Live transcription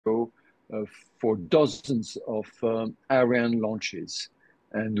uh, for dozens of Ariane launches.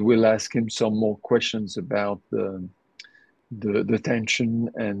 And we'll ask him some more questions about the tension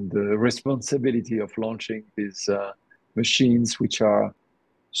and the responsibility of launching these machines, which are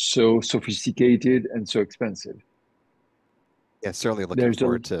so sophisticated and so expensive. Yeah, certainly looking There's a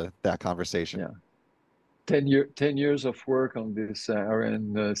forward to that conversation. yeah 10 years of work on this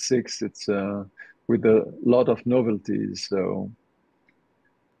Ariane 6. It's with a lot of novelties. So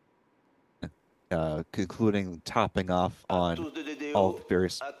Concluding, topping off À on tous de DDO, all the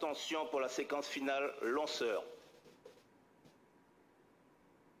various. attention pour la séquence finale lanceur.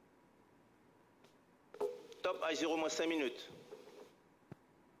 Top I0 moins 5 minutes.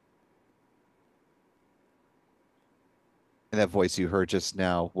 And that voice you heard just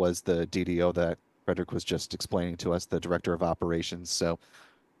now was the DDO that Frederick was just explaining to us, the Director of Operations. So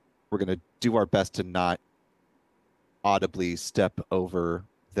we're going to do our best to not audibly step over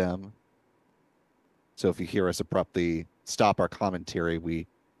them. So if you hear us abruptly stop our commentary, we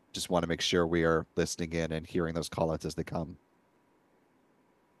just want to make sure we are listening in and hearing those call-outs as they come.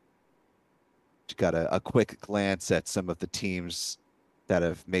 Just got a quick glance at some of the teams that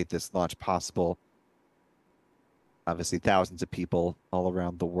have made this launch possible. Obviously, thousands of people all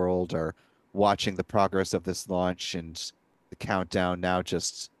around the world are watching the progress of this launch, and the countdown now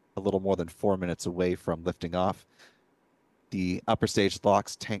just a little more than 4 minutes away from lifting off. The upper stage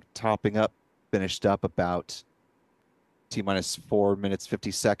LOX tank topping up, finished up about T-minus 4 minutes,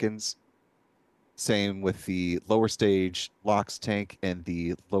 50 seconds. Same with the lower stage LOX tank and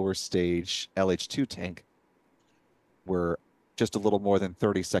the lower stage LH2 tank. We're just a little more than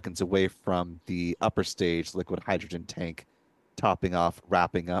 30 seconds away from the upper stage liquid hydrogen tank topping off,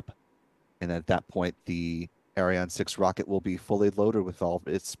 wrapping up. And at that point, the Ariane 6 rocket will be fully loaded with all of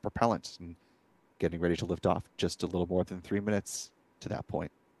its propellant and getting ready to lift off just a little more than 3 minutes to that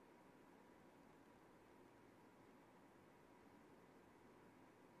point.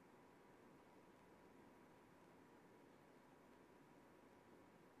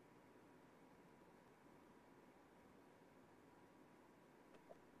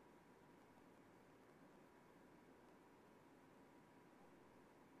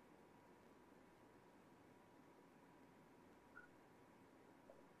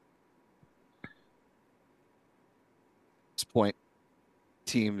 Point,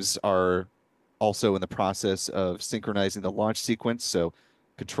 teams are also in the process of synchronizing the launch sequence. So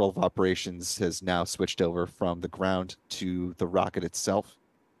control of operations has now switched over from the ground to the rocket itself.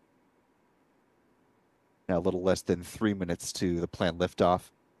 Now a little less than 3 minutes to the planned liftoff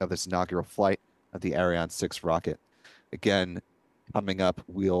of this inaugural flight of the Ariane 6 rocket. Again, coming up,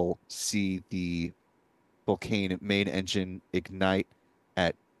 we'll see the Vulcain main engine ignite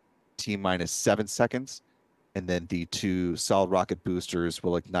at T-minus 7 seconds. And then the two solid rocket boosters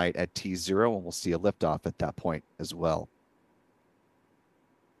will ignite at T0, and we'll see a liftoff at that point as well.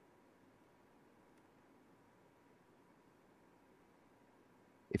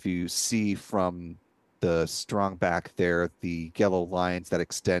 If you see from the strong back there, the yellow lines that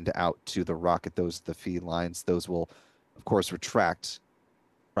extend out to the rocket, those are the feed lines. Those will, of course, retract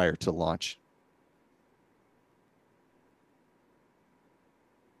prior to launch.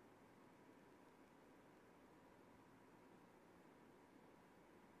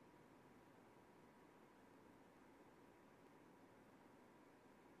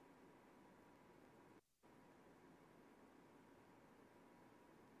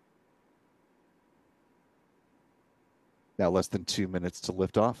 Now less than 2 minutes to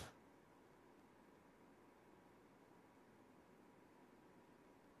lift off.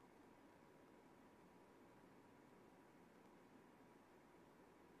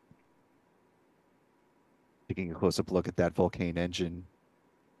 Taking a close-up look at that Vulcain engine.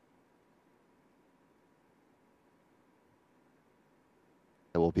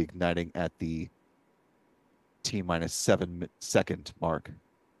 That will be igniting at the T-minus 7 second mark.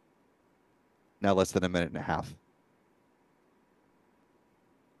 Now less than a minute and a half.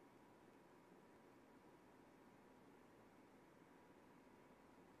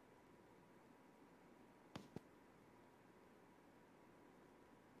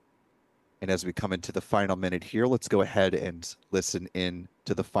 And as we come into the final minute here, let's go ahead and listen in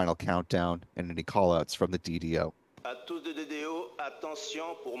to the final countdown and any callouts from the DDO. À tous de DDO,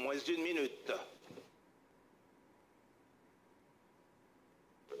 attention pour moins d'1 minute.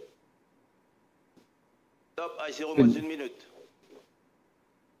 Top I0 moins d'1 minute.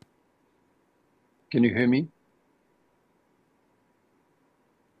 can you hear me?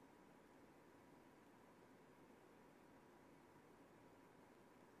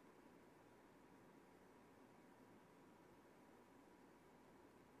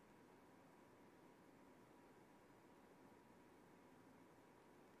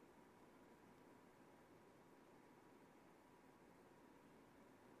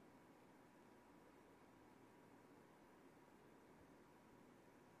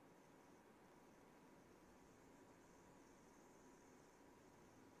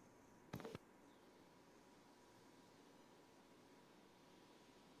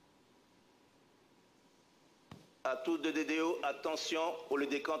 À tous de DDO, attention pour le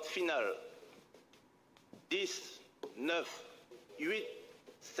décompte final. 10, 9, 8,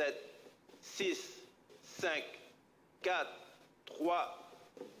 7, 6, 5, 4, 3,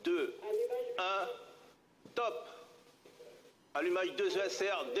 2, 1, top. Allumage 2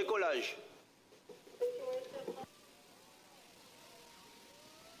 ESR, décollage.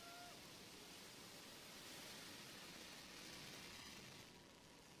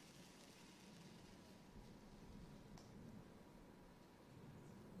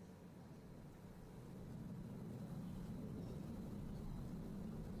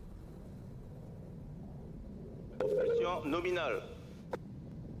 Propulsion nominale.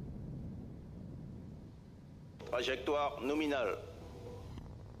 Trajectoire nominale.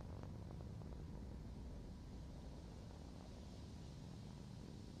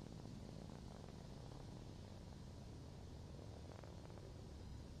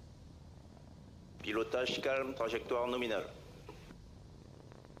 Pilotage calme, trajectoire nominale.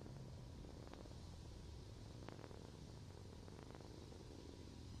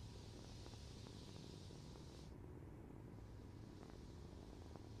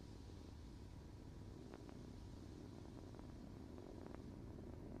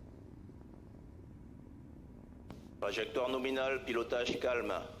 Trajectoire nominale, pilotage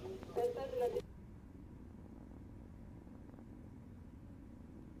calme.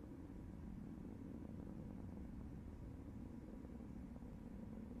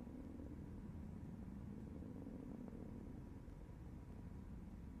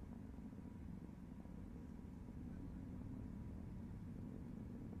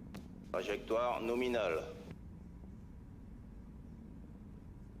 Trajectoire nominale.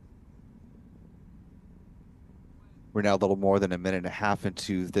 We're now a little more than a minute and a half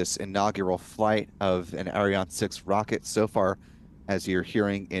into this inaugural flight of an Ariane 6 rocket. So far, as you're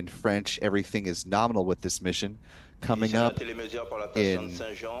hearing in French, everything is nominal with this mission. Coming up in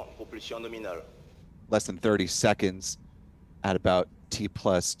less than 30 seconds, at about T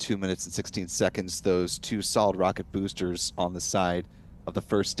plus 2 minutes and 16 seconds, those two solid rocket boosters on the side of the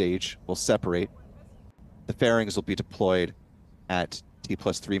first stage will separate. The fairings will be deployed at T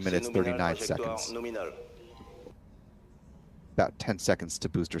plus 3 minutes, 39 seconds. About 10 seconds to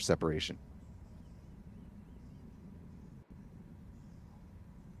booster separation.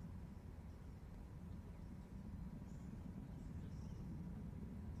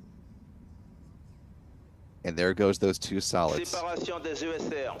 And there goes those two solids. Séparation des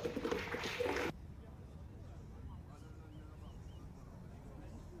ESR.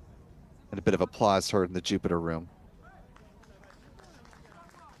 And a bit of applause heard in the Jupiter room.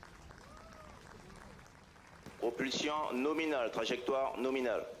 Propulsion nominale, trajectoire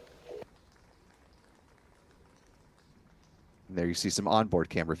nominale. And there you see some onboard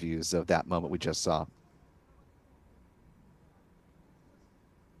camera views of that moment we just saw.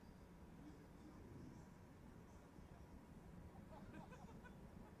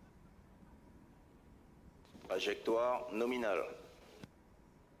 Trajectoire nominale.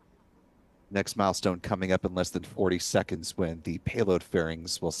 Next milestone coming up in less than 40 seconds when the payload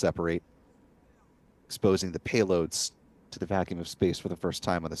fairings will separate, exposing the payloads to the vacuum of space for the first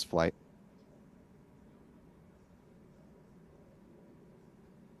time on this flight.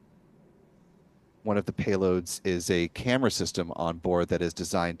 One of the payloads is a camera system on board that is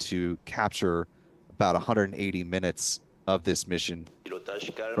designed to capture about 180 minutes of this mission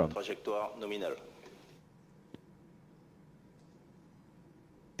Pilotage calme, from trajectoire nominale.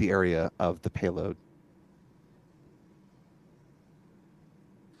 the area of the payload.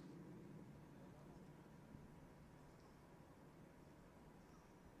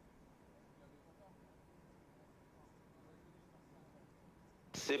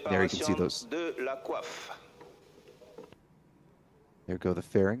 There you can see those. De la coiffe. There go the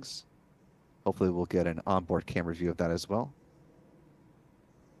fairings. Hopefully we'll get an onboard camera view of that as well.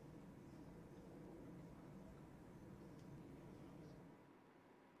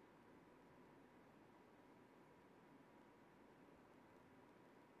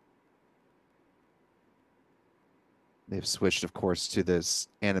 They've switched, of course, to this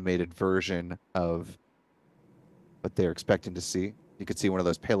animated version of what they're expecting to see. You can see one of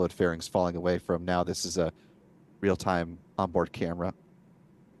those payload fairings falling away from now. This is a real-time onboard camera.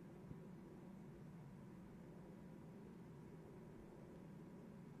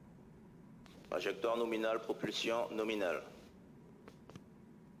 Trajectoire nominale, propulsion nominale.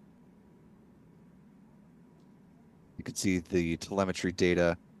 You can see the telemetry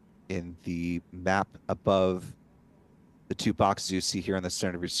data in the map above the two boxes you see here in the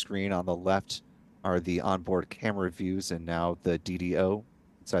center of your screen. On the left are the onboard camera views and now the DDO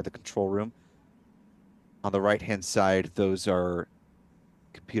inside the control room. On the right-hand side, those are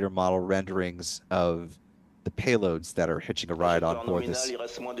computer model renderings of the payloads that are hitching a ride on board this Il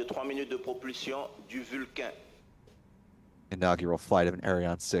reste moins de 3 minutes de propulsion du Vulcain. inaugural flight of an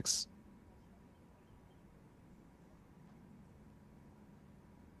Ariane 6.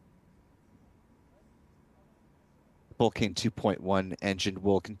 Vulcan 2.1 engine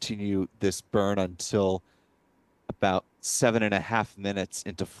will continue this burn until about 7.5 minutes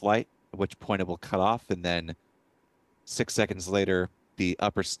into flight, at which point it will cut off, and then 6 seconds later, the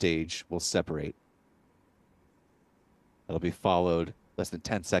upper stage will separate. It'll be followed less than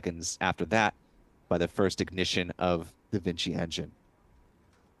 10 seconds after that by the first ignition of the Vinci engine.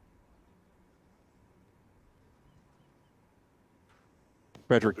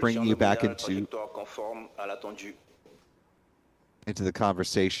 Frederick, bringing you back into the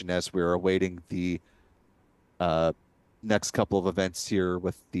conversation as we're awaiting the next couple of events here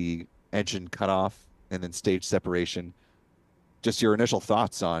with the engine cutoff and then stage separation. Just your initial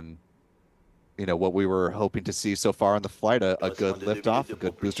thoughts on, what we were hoping to see so far on the flight, a good liftoff, a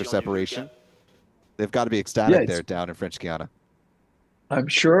good booster separation. They've got to be ecstatic there down in French Guiana. I'm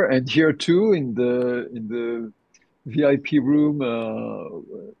sure, and here too in the VIP room,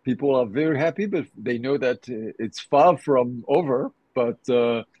 people are very happy, but they know that it's far from over. But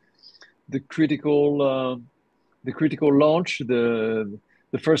the critical launch, the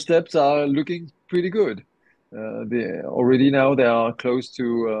first steps are looking pretty good. Already now they are close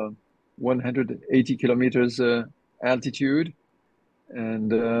to 180 kilometers altitude,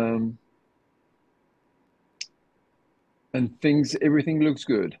 and everything looks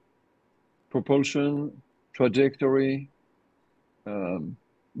good. Propulsion, trajectory,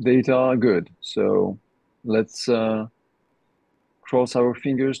 data are good. So let's cross our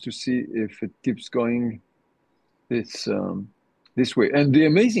fingers to see if it keeps going this way. And the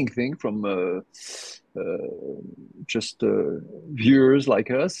amazing thing from just viewers like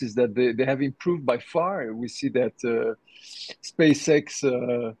us is that they have improved by far. We see that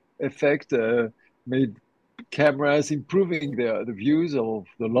SpaceX effect made cameras improving the views of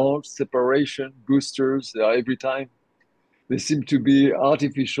the launch, separation, boosters every time. They seem to be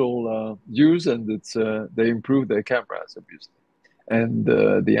artificial views, and they improve their cameras obviously, and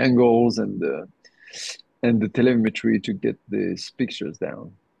the angles and the telemetry to get these pictures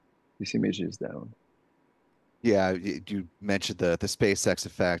down, these images down. Yeah, you mentioned the SpaceX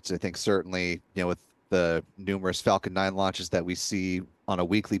effect. I think certainly, with the numerous Falcon 9 launches that we see on a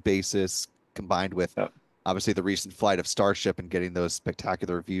weekly basis, combined with obviously the recent flight of Starship and getting those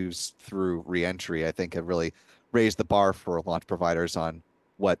spectacular views through reentry, I think have really raised the bar for launch providers on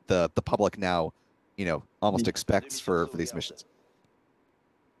what the public now, almost expects for these missions.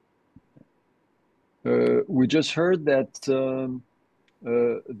 We just heard that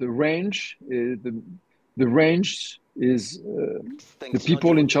the range is the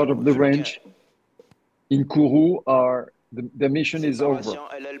people in charge of the range in Kourou the mission is over.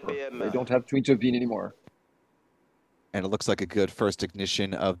 They don't have to intervene anymore. And it looks like a good first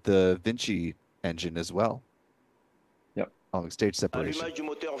ignition of the Vinci engine as well. Yep. Following stage separation.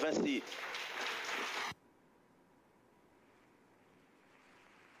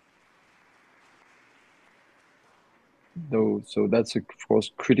 So that's of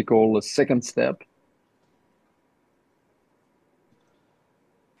course critical second step.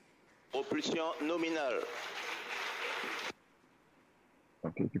 Propulsion nominal.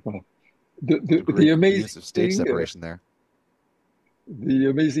 Okay, people. The amazing stage separation there. The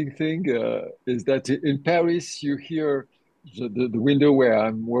amazing thing is that in Paris you hear the window where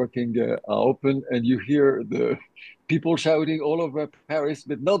I'm working are open, and you hear the people shouting all over Paris,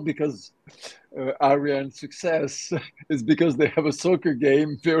 but not because Ariane's success is because they have a soccer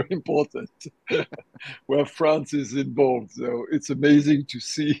game very important where France is involved. So it's amazing to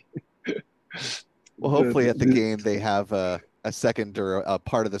see. Well, hopefully at the game they have a second or a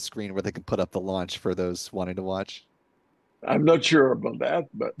part of the screen where they can put up the launch for those wanting to watch. I'm not sure about that,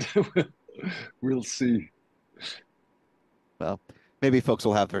 but we'll see. Well, maybe folks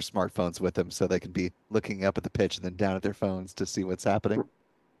will have their smartphones with them so they can be looking up at the pitch and then down at their phones to see what's happening.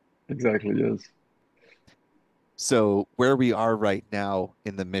 Exactly, yes. So where we are right now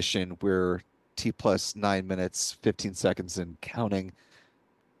in the mission, we're T plus 9 minutes, 15 seconds and counting.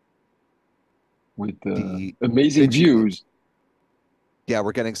 With the amazing views. Yeah,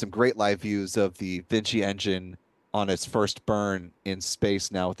 we're getting some great live views of the Vinci engine on its first burn in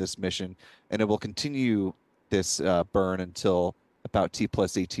space now with this mission. And it will continue this burn until about T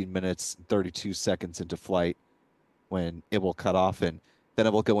plus 18 minutes, 32 seconds into flight when it will cut off. And then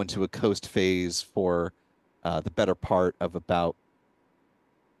it will go into a coast phase for the better part of about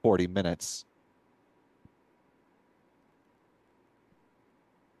 40 minutes.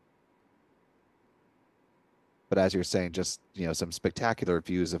 but as you're saying, just, some spectacular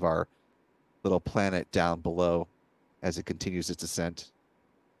views of our little planet down below as it continues its ascent.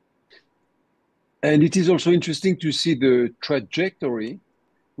 And it is also interesting to see the trajectory,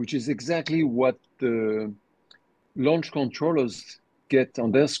 which is exactly what the launch controllers get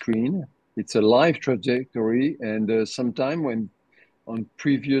on their screen. It's a live trajectory, and sometime when on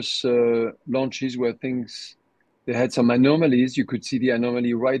previous launches where they had some anomalies, you could see the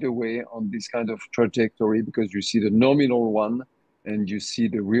anomaly right away on this kind of trajectory because you see the nominal one and you see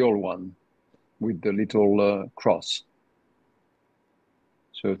the real one with the little cross.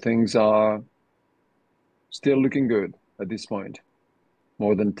 So things are still looking good at this point,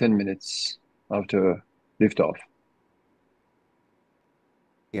 more than 10 minutes after liftoff.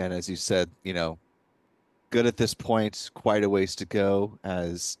 Yeah, and as you said, good at this point, quite a ways to go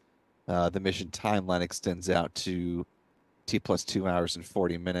as the mission timeline extends out to T plus 2 hours and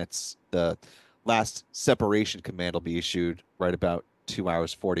 40 minutes. The last separation command will be issued right about 2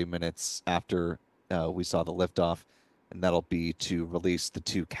 hours, 40 minutes after we saw the liftoff, and that'll be to release the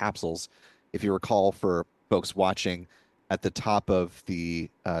 2 capsules. If you recall, for folks watching, at the top of the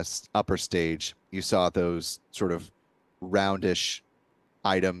upper stage, you saw those sort of roundish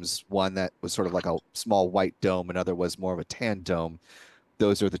items, one that was sort of like a small white dome, another was more of a tan dome.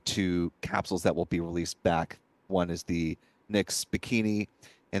 Those are the 2 capsules that will be released back. One is the Nix Bikini,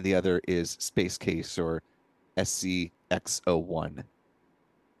 and the other is Space Case, or SCX-01.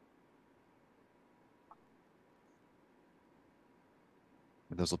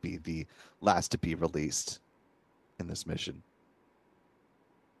 And those will be the last to be released in this mission.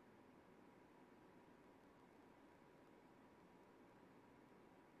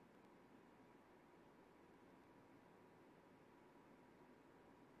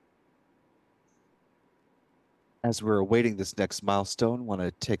 As we're awaiting this next milestone, want to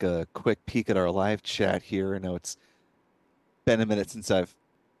take a quick peek at our live chat here. I know it's been a minute since I've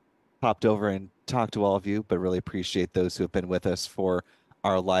popped over and talked to all of you, but really appreciate those who have been with us for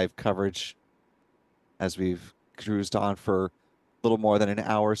our live coverage as we've cruised on for a little more than an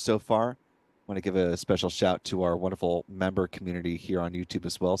hour so far. I want to give a special shout to our wonderful member community here on YouTube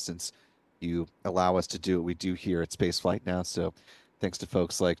as well, since you allow us to do what we do here at Spaceflight Now. So thanks to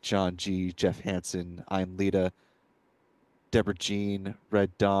folks like John G, Jeff Hansen, I'm Lita, Deborah Jean,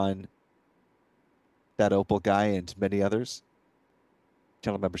 Red Dawn, That Opal Guy, and many others.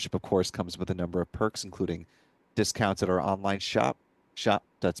 Channel membership, of course, comes with a number of perks, including discounts at our online shop,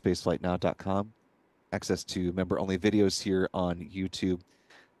 shop.spaceflightnow.com, access to member-only videos here on YouTube,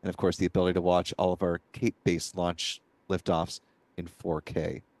 and, of course, the ability to watch all of our Cape-based launch liftoffs in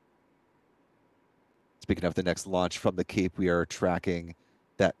 4K. Speaking of the next launch from the Cape, we are tracking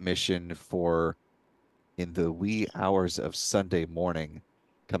that mission for in the wee hours of Sunday morning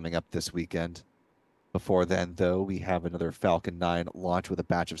coming up this weekend. Before then, though, we have another Falcon 9 launch with a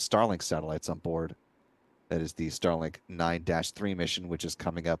batch of Starlink satellites on board. That is the Starlink 9-3 mission, which is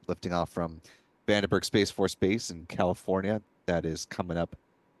coming up, lifting off from Vandenberg Space Force Base in California. That is coming up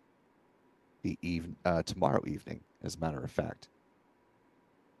tomorrow evening, as a matter of fact.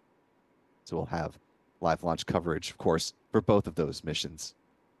 So we'll have live launch coverage, of course, for both of those missions.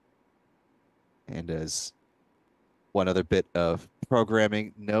 And as one other bit of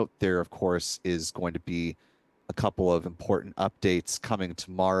programming note, there, of course, is going to be a couple of important updates coming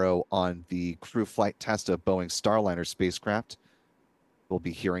tomorrow on the crew flight test of Boeing Starliner spacecraft. We'll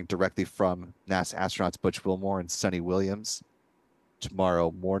be hearing directly from NASA astronauts Butch Wilmore and Sunny Williams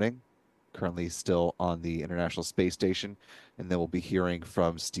tomorrow morning, currently still on the International Space Station. And then we'll be hearing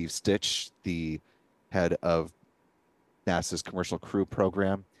from Steve Stitch, the head of NASA's Commercial Crew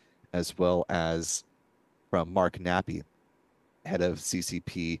Program, as well as from Mark Nappy, head of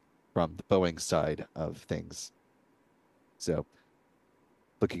CCP from the Boeing side of things. So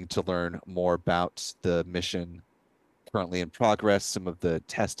looking to learn more about the mission currently in progress, some of the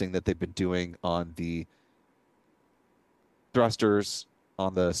testing that they've been doing on the thrusters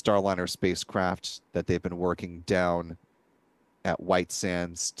on the Starliner spacecraft that they've been working down at White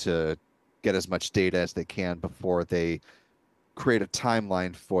Sands to get as much data as they can before they create a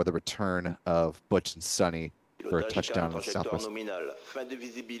timeline for the return of Butch and Sunny for a touchdown in the Southwest. Nominal. Fin de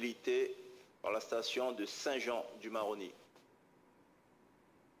visibilité par la station de Saint-Jean-du-Maroni.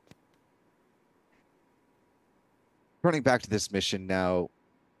 Turning back to this mission now,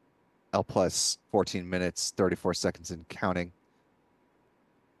 L plus 14 minutes, 34 seconds and counting.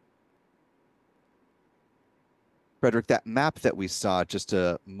 Frederick, that map that we saw just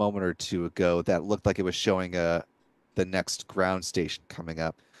a moment or two ago that looked like it was showing the next ground station coming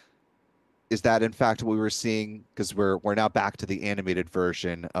up. Is that in fact what we were seeing? Because we're now back to the animated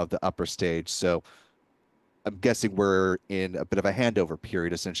version of the upper stage. So I'm guessing we're in a bit of a handover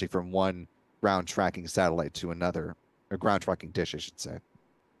period, essentially, from one ground tracking satellite to another, or ground tracking dish, I should say.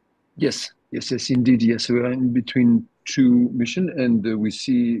 Yes, indeed. Yes, we are in between two missions, and we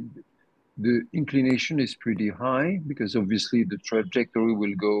see the inclination is pretty high because obviously the trajectory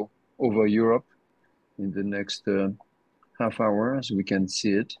will go over Europe in the next half hour, as we can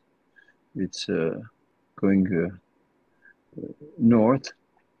see it. It's going north.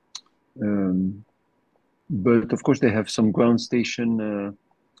 But of course, they have some ground station,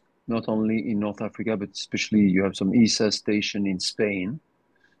 not only in North Africa, but especially you have some ESA station in Spain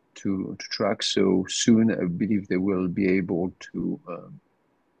to track. So soon, I believe they will be able to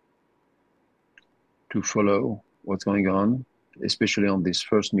follow what's going on, especially on this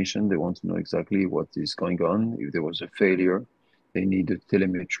first mission. They want to know exactly what is going on. If there was a failure, they need the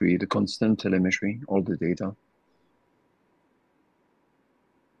telemetry, the constant telemetry, all the data.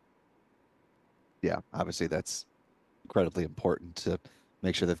 Yeah, obviously that's incredibly important to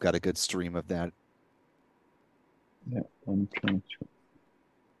make sure they've got a good stream of that. Yeah, I'm trying to.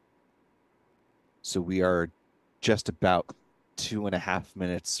 So we are just about 2.5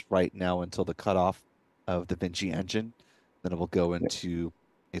 minutes right now until the cutoff of the Vinci engine. Then it will go into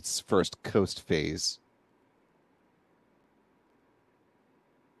its first coast phase.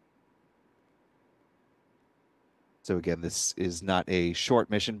 So again, this is not a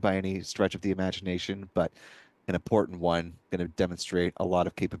short mission by any stretch of the imagination, but an important one, going to demonstrate a lot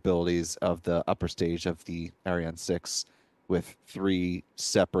of capabilities of the upper stage of the Ariane 6 with 3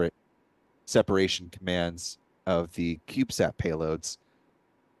 separate separation commands of the CubeSat payloads.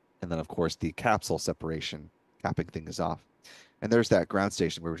 And then, of course, the capsule separation, capping things off. And there's that ground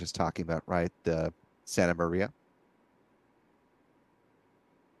station we were just talking about, right? The Santa Maria.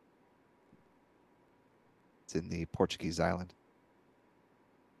 It's in the Portuguese island.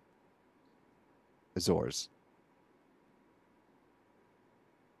 Azores.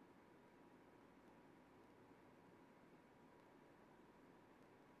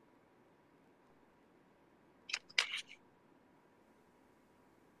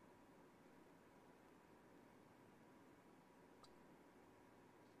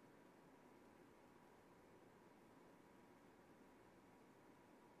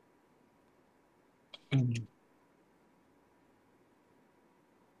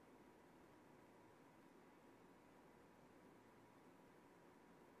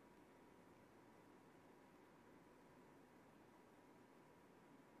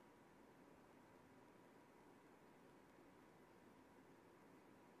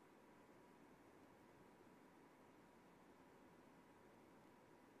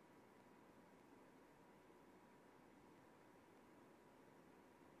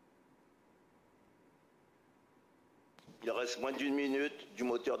 Il reste moins d'1 minute du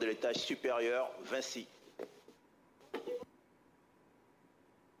moteur de l'étage supérieur, Vinci.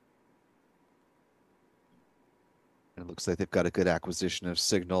 It looks like they've got a good acquisition of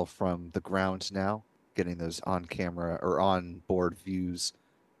signal from the ground now, getting those on camera or on board views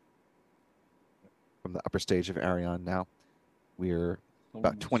from the upper stage of Ariane now. We're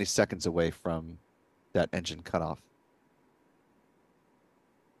about 20 seconds away from that engine cutoff.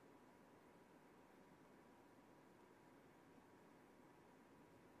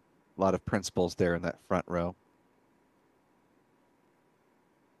 A lot of principals there in that front row.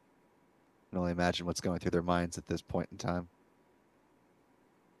 I can only imagine what's going through their minds at this point in time.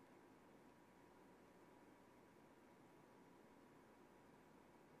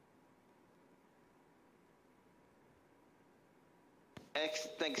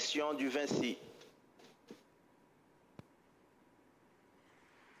 Extinction du Vinci.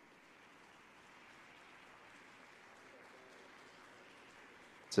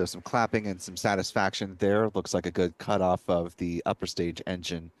 So some clapping and some satisfaction there. Looks like a good cutoff of the upper stage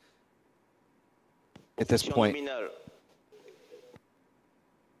engine. At this point,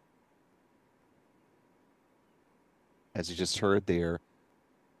 as you just heard, they're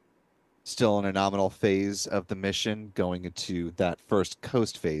still in a nominal phase of the mission, going into that first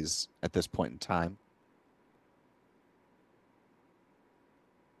coast phase at this point in time.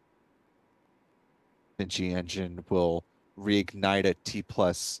 Vinci engine will reignite at T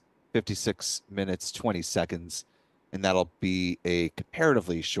plus 56 minutes, 20 seconds, and that'll be a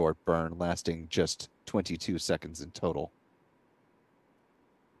comparatively short burn lasting just 22 seconds in total.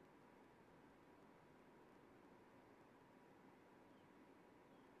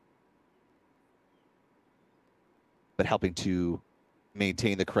 But helping to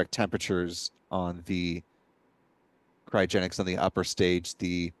maintain the correct temperatures on the cryogenics on the upper stage,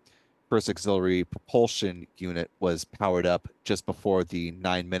 the first auxiliary propulsion unit was powered up just before the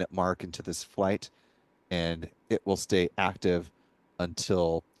 9-minute mark into this flight. and it will stay active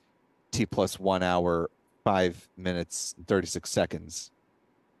until T plus 1 hour, 5 minutes, and 36 seconds.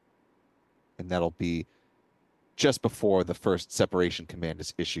 And that'll be just before the first separation command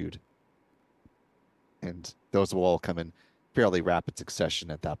is issued. And those will all come in fairly rapid succession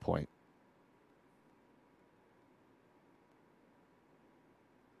at that point.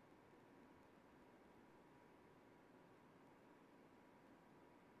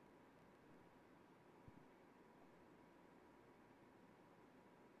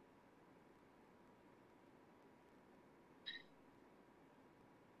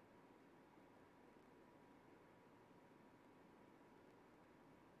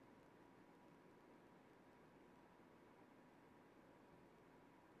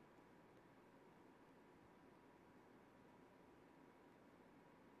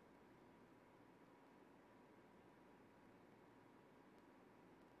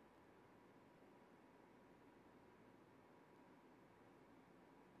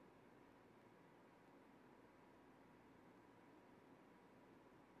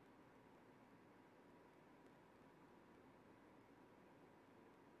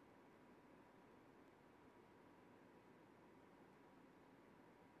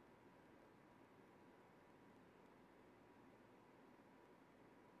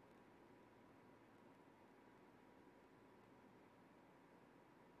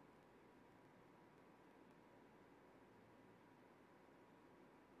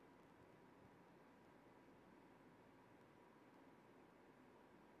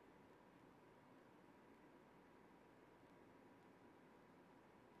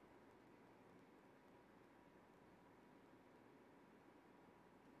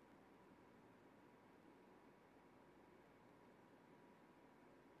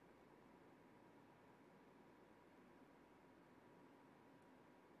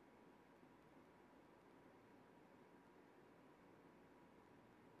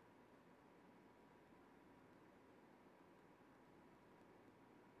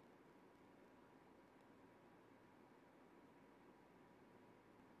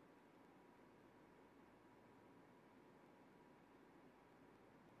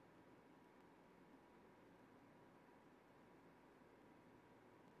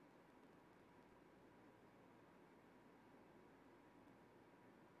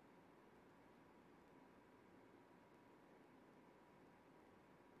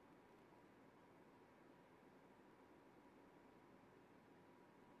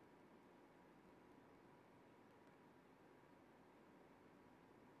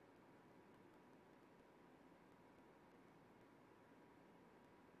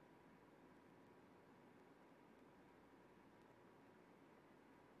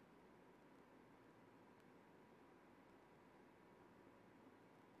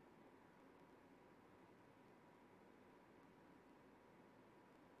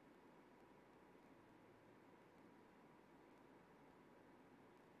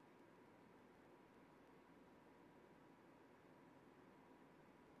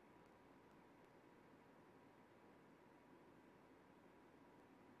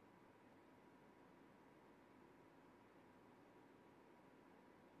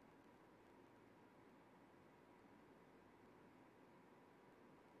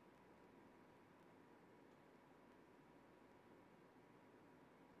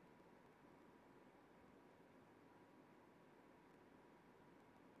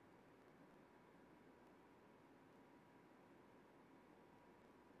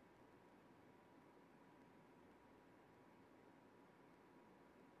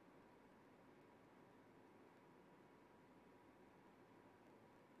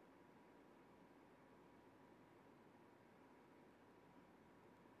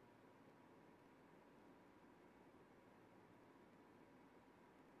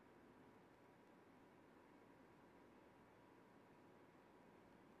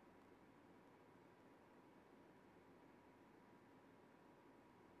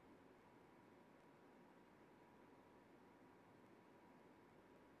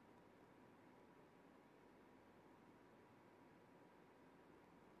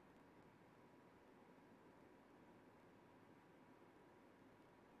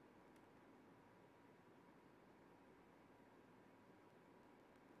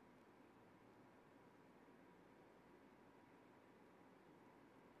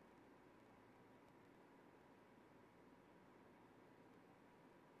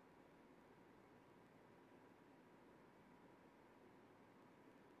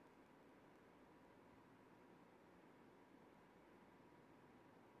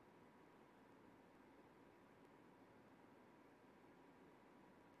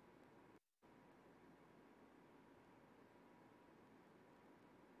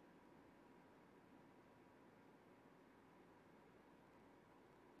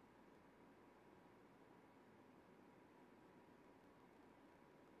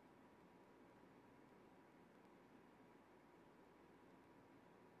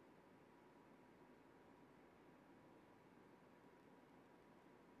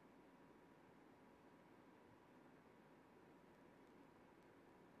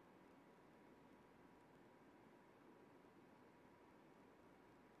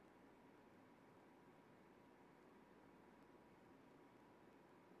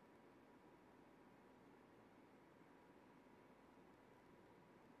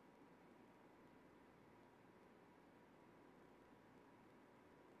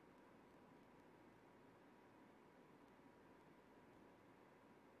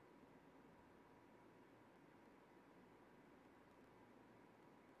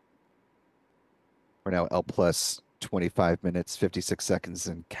 We're now L plus 25 minutes, 56 seconds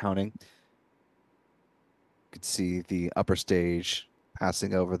and counting. You can see the upper stage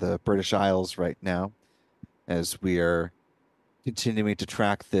passing over the British Isles right now as we are continuing to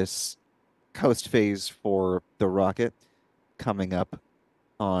track this coast phase for the rocket, coming up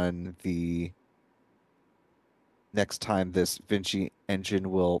on the next time this Vinci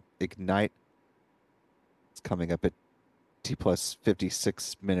engine will ignite. It's coming up at T plus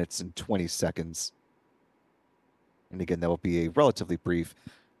 56 minutes and 20 seconds. And again, that will be a relatively brief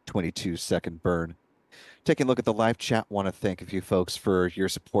 22-second burn. Taking a look at the live chat, want to thank a few folks for your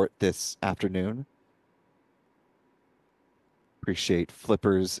support this afternoon. Appreciate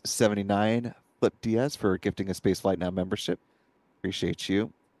Flippers79, Flip Diaz for gifting a Spaceflight Now membership. Appreciate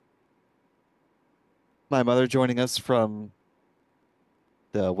you. My mother joining us from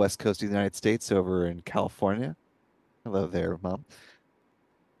the west coast of the United States over in California. Hello there, Mom.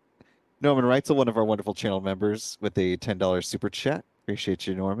 Norman Reitzel, one of our wonderful channel members, with a $10 super chat. Appreciate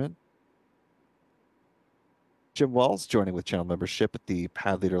you, Norman. Jim Walls joining with channel membership at the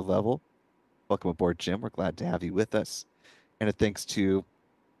pad leader level. Welcome aboard, Jim. We're glad to have you with us. And a thanks to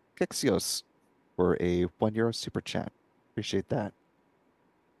Kixios for a €1 super chat. Appreciate that.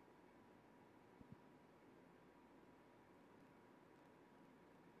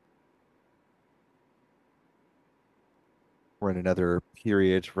 We're in another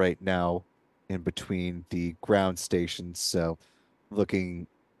period right now in between the ground stations, so looking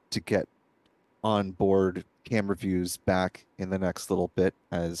to get on board camera views back in the next little bit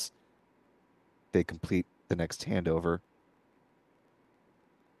as they complete the next handover.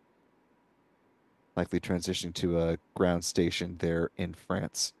 Likely transitioning to a ground station there in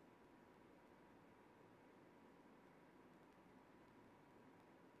France.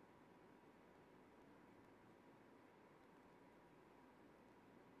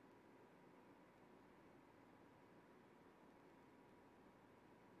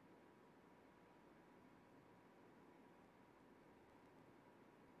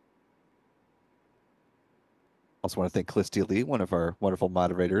 Also want to thank Clistia Lee, one of our wonderful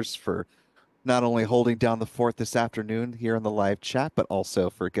moderators, for not only holding down the fort this afternoon here in the live chat, but also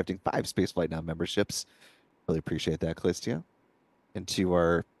for gifting 5 Spaceflight Now memberships. Really appreciate that, Clistia. And to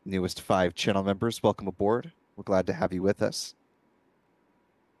our newest 5 channel members, welcome aboard. We're glad to have you with us.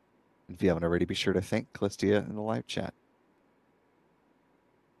 And if you haven't already, be sure to thank Clistia in the live chat.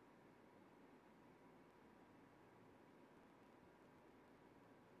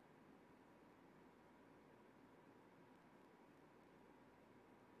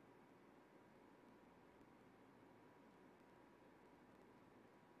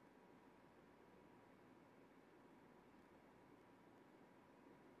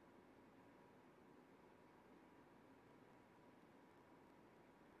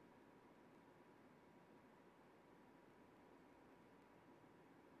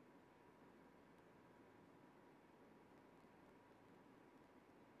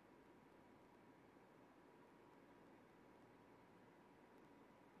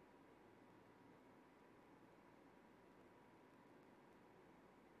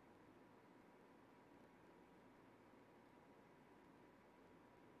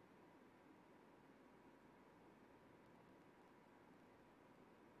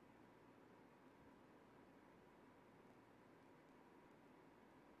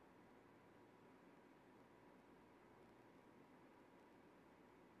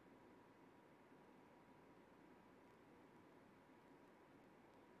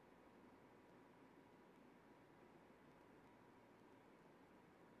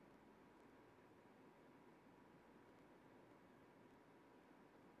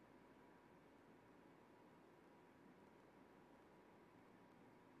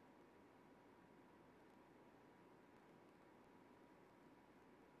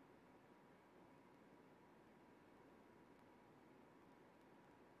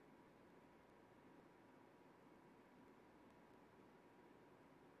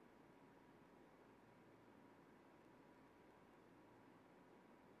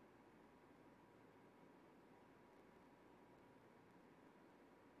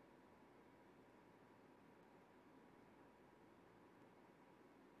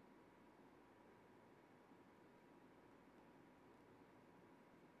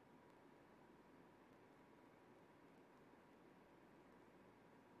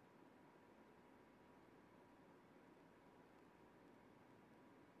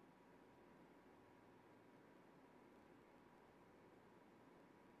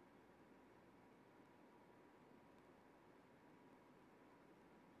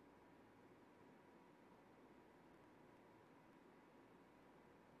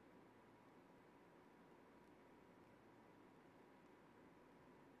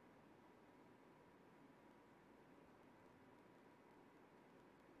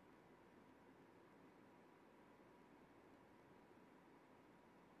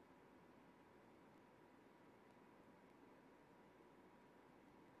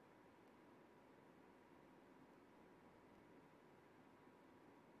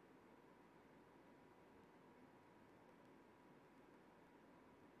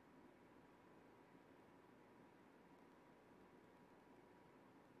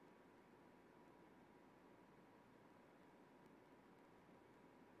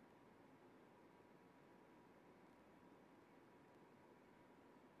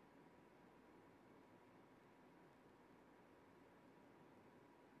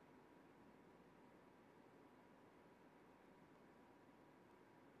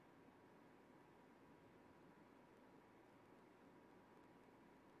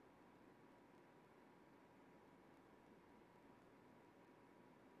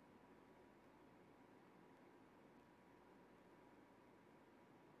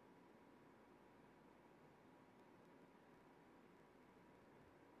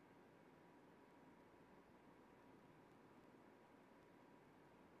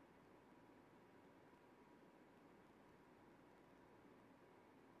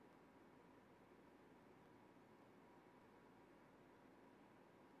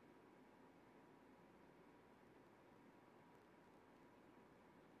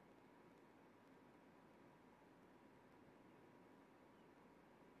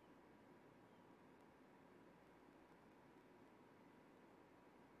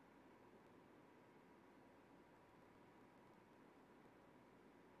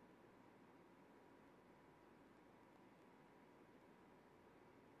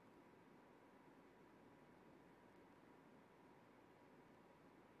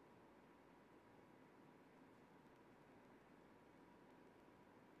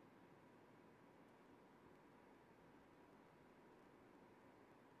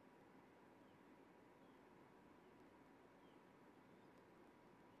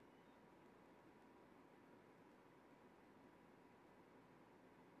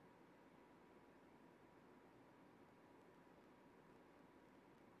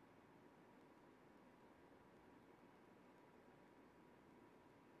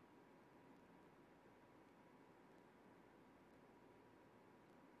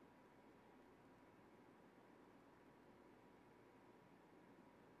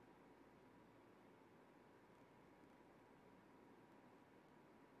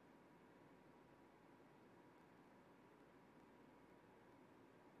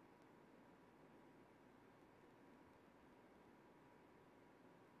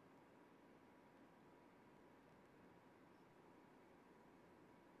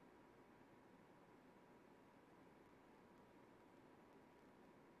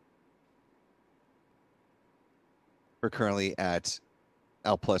 We're currently at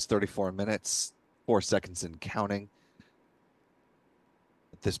L plus 34 minutes, 4 seconds and counting.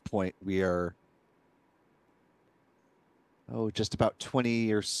 At this point, we are just about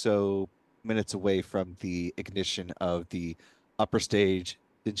 20 or so minutes away from the ignition of the upper stage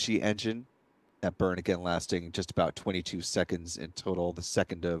Vinci engine. That burn again lasting just about 22 seconds in total, the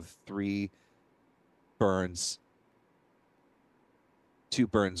second of 3 burns. 2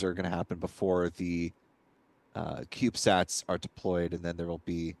 burns are going to happen before the CubeSats are deployed, and then there will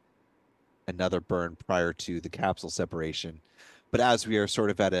be another burn prior to the capsule separation. But as we are sort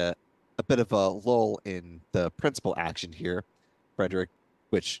of at a bit of a lull in the principal action here, Frederick,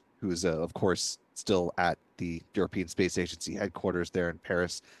 who's of course still at the European Space Agency headquarters there in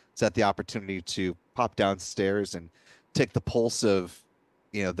Paris, has had the opportunity to pop downstairs and take the pulse of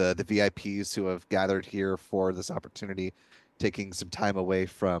the VIPs who have gathered here for this opportunity, taking some time away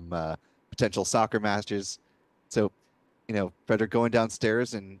from potential soccer matches. So, Frederick, going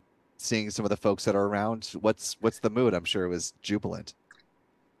downstairs and seeing some of the folks that are around, what's the mood? I'm sure it was jubilant.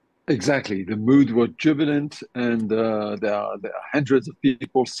 Exactly. The mood was jubilant, and there are hundreds of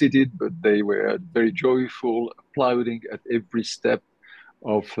people seated, but they were very joyful, applauding at every step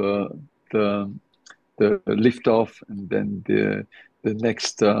of the liftoff, and then the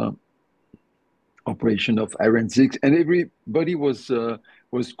next operation of Ariane 6, and everybody was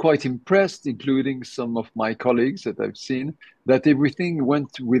quite impressed, including some of my colleagues that I've seen, that everything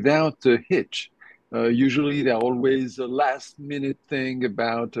went without a hitch. Usually there are always a last minute thing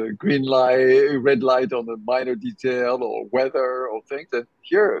about a green light, red light on a minor detail or weather or things. And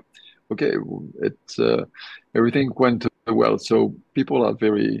here, okay, it's everything went well. So people are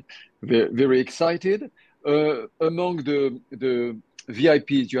very, very, very excited. Among the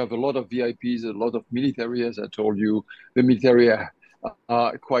VIPs, you have a lot of VIPs, a lot of military, as I told you. The military are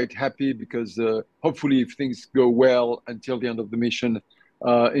quite happy because hopefully if things go well until the end of the mission,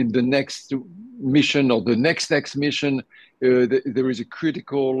 in the next mission or the next mission, there is a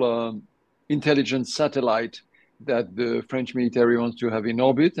critical intelligence satellite that the French military wants to have in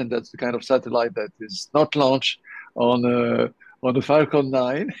orbit, and that's the kind of satellite that is not launched on the Falcon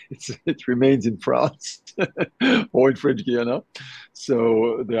 9. It remains in France or in French Guiana.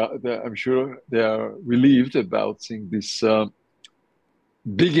 So I'm sure they are relieved about seeing this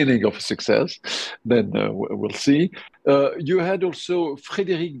beginning of success. Then we'll see. You had also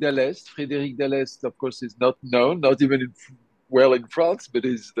Frédéric Dallest. Frédéric Dallest, of course, is not known, not even in France, but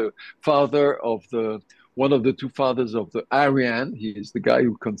is the father of one of the 2 fathers of the Ariane. He is the guy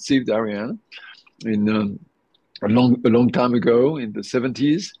who conceived Ariane in a long time ago in the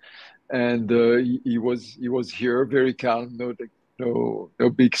 70s, and he was here, very calm, no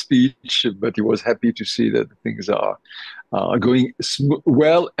big speech, but he was happy to see that things are going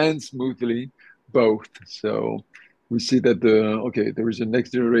well and smoothly, both. So we see that there is a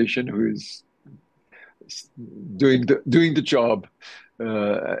next generation who is doing the job,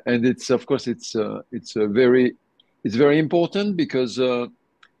 and it's of course it's very important because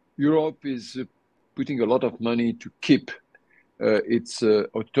Europe is putting a lot of money to keep its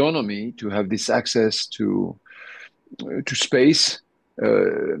autonomy, to have this access to space.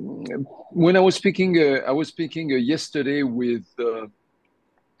 When I was speaking yesterday with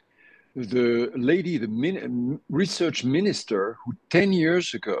the lady, the research minister, who 10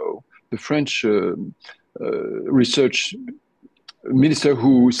 years ago, the French research minister,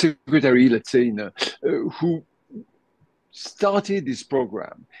 secretary, let's say, who started this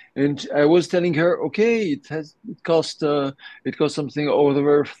program, and I was telling her, okay, it cost something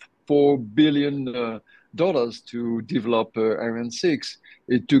over $4 billion to develop Ariane 6.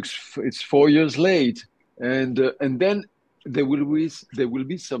 It's 4 years late, and then there will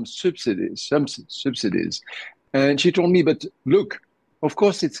be some subsidies, and she told me, but look, of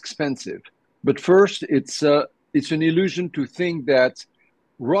course it's expensive, but first it's an illusion to think that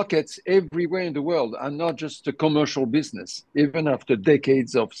rockets everywhere in the world are not just a commercial business, even after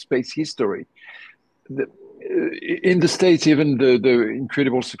decades of space history. In the States, even the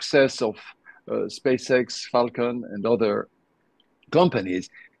incredible success of SpaceX, Falcon, and other companies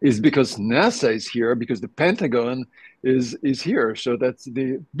is because NASA is here, because the Pentagon is here. So that's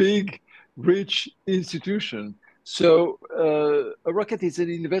the big, rich institution. So a rocket is an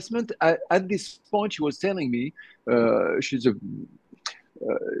investment. At this point, she was telling me, her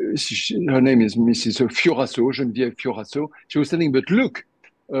name is Mrs. Fioraso, Geneviève Fioraso. She was telling, but look,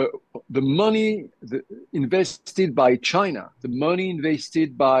 the money invested by China, the money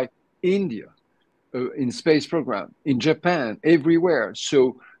invested by India in space program, in Japan, everywhere.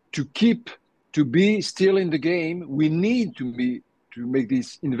 So to be still in the game, we need to make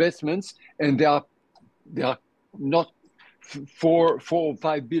these investments, and they are not $4 or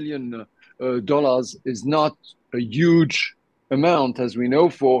 $5 billion is not a huge amount, as we know,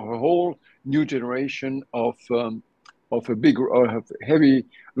 for a whole new generation of a big heavy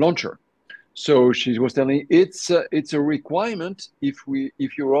launcher. So she was telling it's a requirement if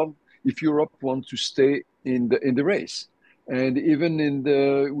Europe wants to stay in the race. And even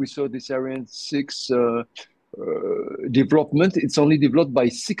we saw this Ariane 6 development. It's only developed by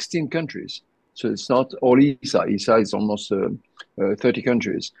 16 countries. So it's not all ESA. ESA is almost 30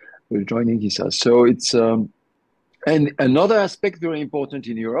 countries joining ESA. So it's and another aspect very important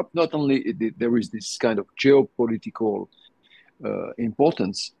in Europe. Not only there is this kind of geopolitical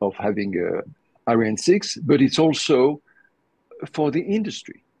importance of having Ariane 6, but it's also for the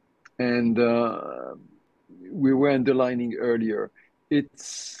industry. And we were underlining earlier,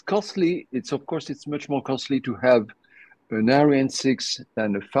 it's costly. Of course, it's much more costly to have an Ariane 6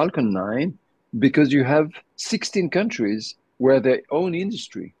 than a Falcon 9 because you have 16 countries where their own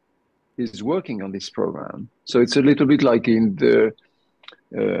industry is working on this program. So it's a little bit like in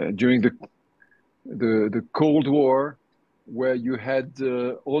during the Cold War, where you had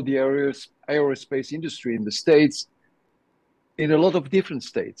all the aerospace industry in the States, in a lot of different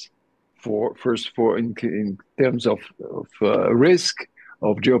states, in terms of risk,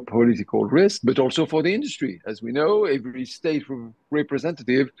 of geopolitical risk, but also for the industry. As we know, every state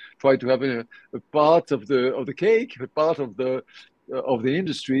representative tried to have a part of the cake, a part of the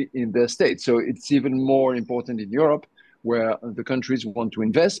industry in their state. So it's even more important in Europe, where the countries want to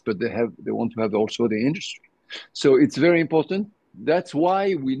invest, but they want to have also the industry. So it's very important. That's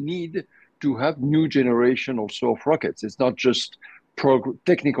why we need to have new generation also of rockets. It's not just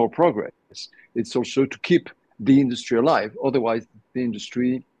technical progress. It's also to keep the industry alive. Otherwise, the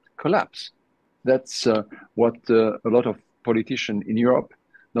industry collapse. That's what a lot of politicians in Europe,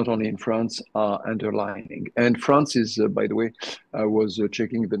 not only in France, are underlining. And France is, by the way, I was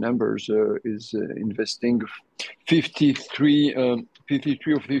checking the numbers, is investing 53 or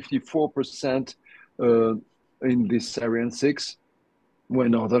 54% in this Ariane 6,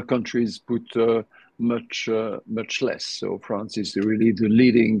 when other countries put much less. So France is really the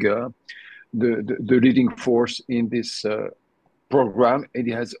leading force in this program. It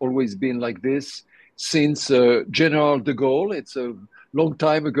has always been like this since General de Gaulle. It's a long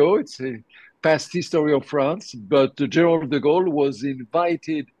time ago. It's a past history of France. But General de Gaulle was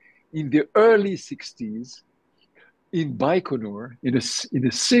invited in the early 60s in Baikonur in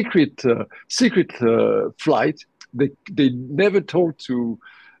a secret flight. They never told to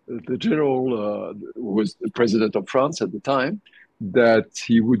the general, who was the president of France at the time, that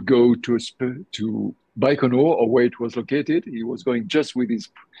he would go to Baikonur, or where it was located. He was going just with his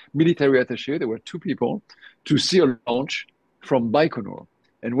military attaché. There were two people to see a launch from Baikonur.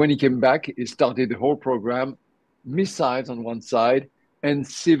 And when he came back, he started the whole program, missiles on one side and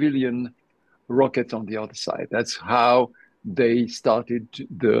civilian rockets on the other side. That's how they started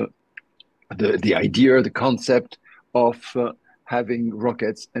the idea, the concept of having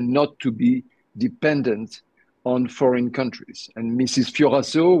rockets and not to be dependent on foreign countries. And Mrs.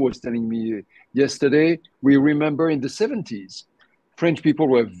 Fioraso was telling me yesterday, we remember in the 70s, French people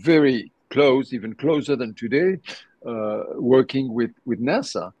were very close, even closer than today, working with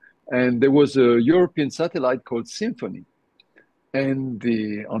NASA. And there was a European satellite called Symphony. And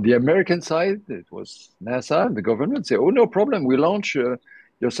on the American side, it was NASA and the government say, oh, no problem, we launch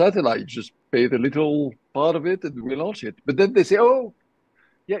your satellite, just pay the little part of it and we launch it. But then they say, oh,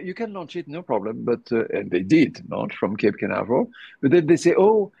 yeah, you can launch it, no problem. But and they did launch from Cape Canaveral. But then they say,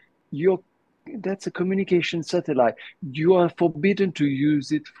 oh, that's a communication satellite. You are forbidden to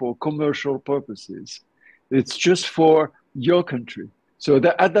use it for commercial purposes. It's just for your country. So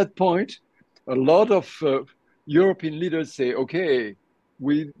at that point, a lot of European leaders say, okay,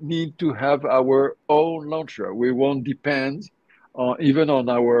 we need to have our own launcher. We won't depend even on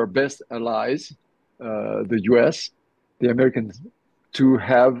our best allies, the US, the Americans, to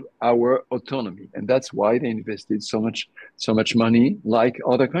have our autonomy. And that's why they invested so much money, like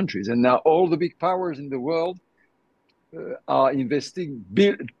other countries. And now all the big powers in the world are investing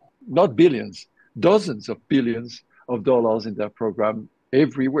not billions, dozens of billions of dollars in that program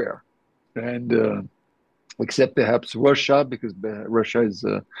everywhere. And except perhaps Russia, because Russia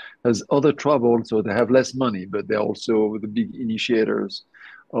has other trouble, so they have less money, but they're also the big initiators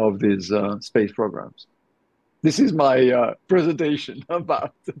of these space programs. This is my presentation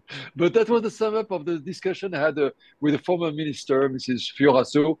about, but that was the sum up of the discussion I had with the former minister, Mrs.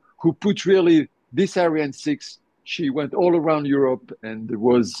 Fioraso, who put really this Ariane 6. She went all around Europe and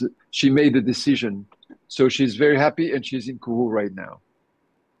she made the decision. So she's very happy and she's in Kourou right now.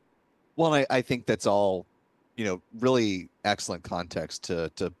 Well, I think that's all really excellent context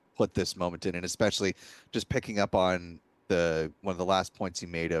to put this moment in, and especially just picking up on one of the last points you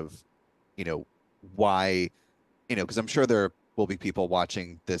made of, why, because I'm sure there will be people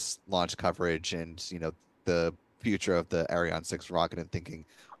watching this launch coverage and, the future of the Ariane 6 rocket and thinking,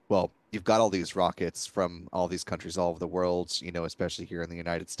 well, you've got all these rockets from all these countries all over the world, especially here in the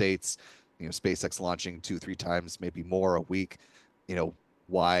United States, SpaceX launching 2-3 times, maybe more a week, you know,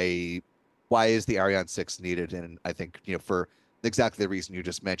 why why is the Ariane 6 needed? And I think, for exactly the reason you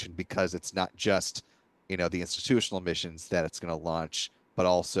just mentioned, because it's not just, the institutional missions that it's going to launch, but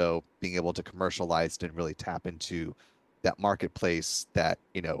also being able to commercialize it and really tap into that marketplace that,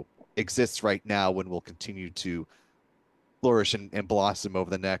 exists right now and will continue to flourish and blossom over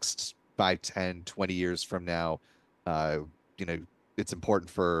the next 5, 10, 20 years from now. Uh, you know, it's important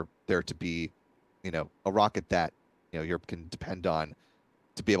for there to be, a rocket that, Europe can depend on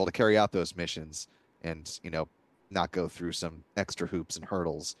to be able to carry out those missions and, not go through some extra hoops and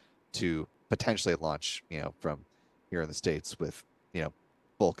hurdles to potentially launch, from here in the States with,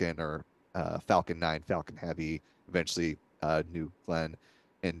 Vulcan or Falcon 9, Falcon Heavy, eventually New Glenn.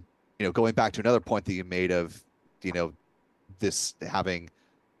 And, going back to another point that you made of, you know, this having,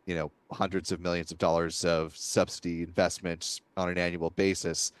 hundreds of millions of dollars of subsidy investments on an annual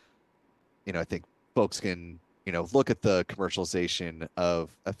basis, I think folks can, look at the commercialization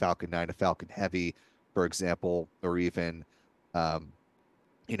of a Falcon 9, a Falcon Heavy, for example, or even, um,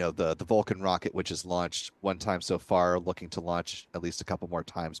 the Vulcan rocket, which has launched one time so far, looking to launch at least a couple more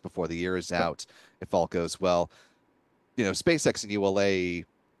times before the year is out, if all goes well. SpaceX and ULA,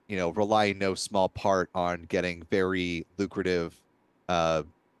 rely in no small part on getting very lucrative, uh,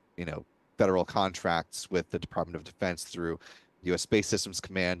 you know, federal contracts with the Department of Defense through U.S. Space Systems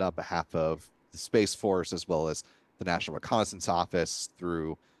Command on behalf of the Space Force, as well as the National Reconnaissance Office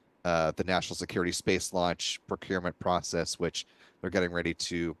through the National Security Space Launch procurement process, which they're getting ready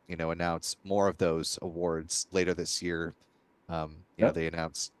to, announce more of those awards later this year. They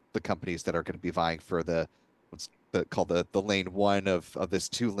announced the companies that are going to be vying for what's called the lane one of this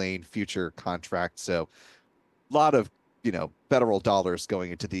 2-lane future contract. So a lot of, federal dollars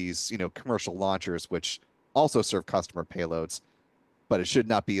going into these, commercial launchers, which also serve customer payloads. But it should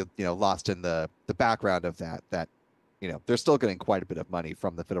not be, lost in the background of that, they're still getting quite a bit of money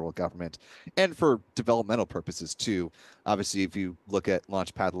from the federal government and for developmental purposes too. Obviously, if you look at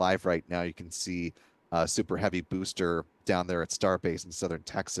Launchpad Live right now, you can see a Super Heavy booster down there at Starbase in southern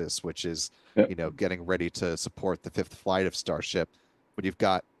Texas, which is, getting ready to support the 5th flight of Starship. But you've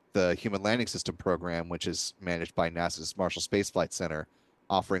got the Human Landing System program, which is managed by NASA's Marshall Space Flight Center,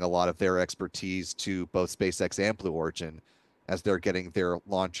 offering a lot of their expertise to both SpaceX and Blue Origin as they're getting their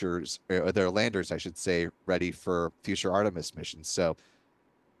launchers, or their landers, I should say, ready for future Artemis missions. So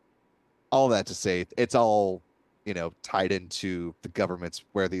all that to say, it's all, tied into the governments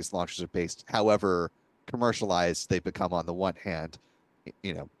where these launchers are based. However commercialized they become on the one hand,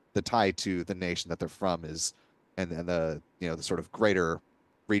 the tie to the nation that they're from is, and the, the sort of greater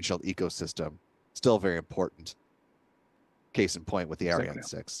regional ecosystem, still very important. Case in point with the Ariane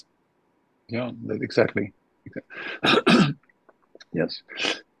 6. Yeah, exactly. Yes.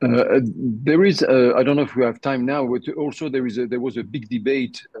 There is, I don't know if we have time now, but also there was a big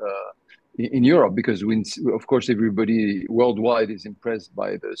debate in Europe, because of course everybody worldwide is impressed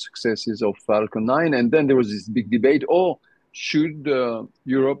by the successes of Falcon 9, and then there was this big debate: should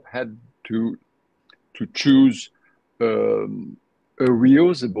Europe had to choose a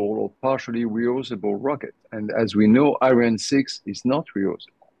reusable or partially reusable rocket? And as we know, Ariane 6 is not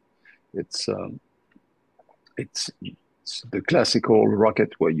reusable. It's the classical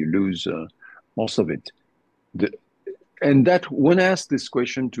rocket where you lose most of it. And that when I asked this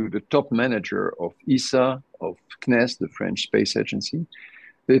question to the top manager of ESA, of CNES, the French space agency,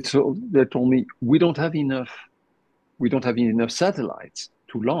 they told me, we don't have enough satellites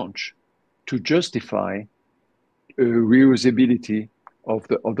to launch to justify reusability of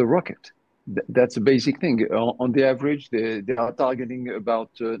the rocket. That's a basic thing. On the average, they are targeting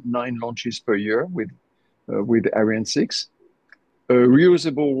about 9 launches per year with Ariane 6. A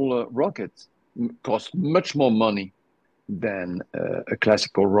reusable rocket costs much more money than a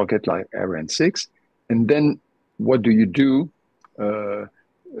classical rocket like Ariane 6. And then what do you do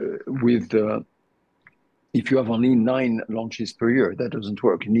with if you have only 9 launches per year? That doesn't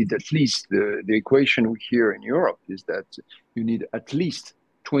work. You need at least, the equation we hear in Europe is that you need at least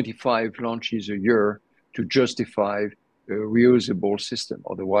 25 launches a year to justify a reusable system.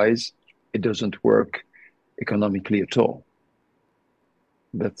 Otherwise, it doesn't work economically at all.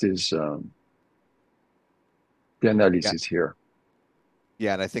 That is the analysis here.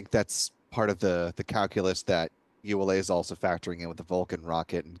 Yeah, and I think that's part of the calculus that ULA is also factoring in with the Vulcan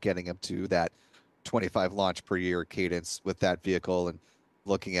rocket and getting up to that 25 launch per year cadence with that vehicle, and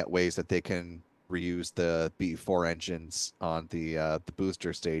looking at ways that they can reuse the B4 engines on the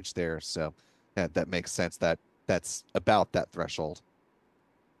booster stage there. So that makes sense that that's about that threshold.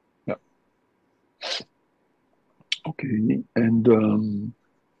 Yeah. Okay. And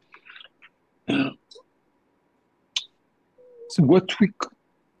so what we,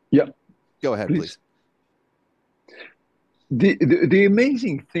 yeah. Go ahead, please. The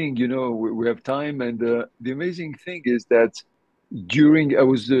amazing thing, we have time, and the amazing thing is that I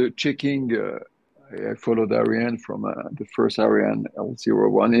was checking, I followed Ariane from the first Ariane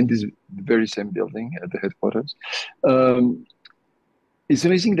L01 in this very same building at the headquarters. It's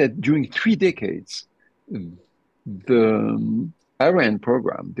amazing that during 3 decades, the Ariane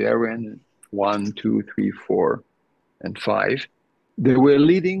program, the Ariane 1, 2, 3, 4, and 5, they were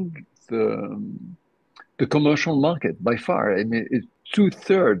leading the commercial market by far. I mean, it's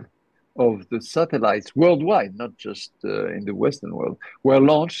 2/3 of the satellites worldwide, not just in the Western world, were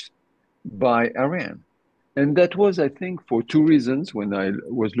launched by Ariane. And that was, I think, for 2 reasons when I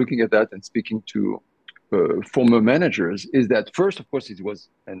was looking at that and speaking to former managers, is that first, of course, it was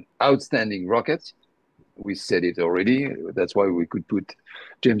an outstanding rocket. We said it already. That's why we could put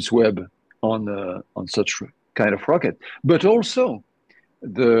James Webb on such kind of rocket. But also,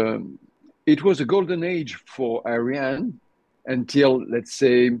 it was a golden age for Ariane until, let's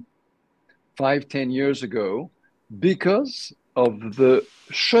say, 5-10 years ago, because of the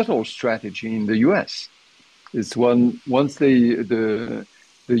shuttle strategy in the US. It's once the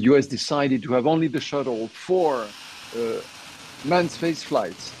US decided to have only the shuttle for manned space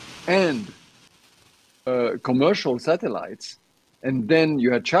flights and commercial satellites, and then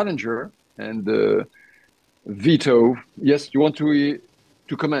you had Challenger and Veto. Yes, you want to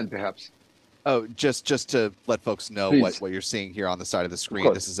comment, perhaps? Oh, just to let folks know what you're seeing here on the side of the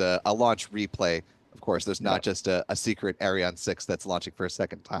screen. This is a launch replay. Of course, there's not just a secret Ariane 6 that's launching for a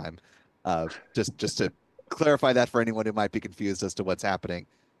second time. Just to clarify that for anyone who might be confused as to what's happening.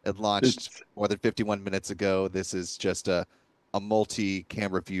 It launched more than 51 minutes ago. This is just a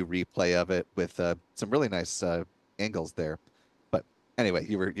multi-camera view replay of it with some really nice angles there. But anyway,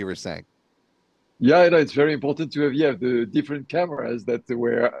 you were saying. Yeah, I know it's very important to have the different cameras that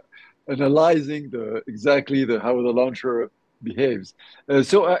were analyzing how the launcher behaves.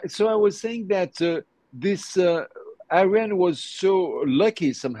 So I was saying that this Ariane was so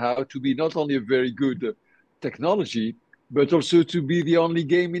lucky somehow to be not only a very good technology, but also to be the only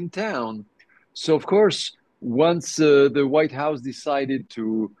game in town. So of course, once the White House decided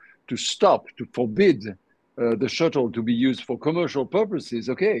to forbid the shuttle to be used for commercial purposes,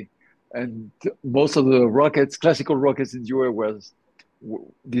 okay. And most of the rockets, classical rockets in the US,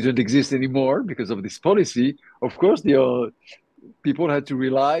 didn't exist anymore because of this policy. Of course, people had to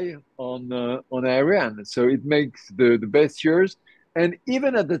rely on Ariane, so it makes the best years. And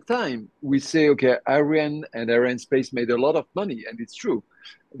even at the time, we say, okay, Ariane and Arianespace made a lot of money, and it's true,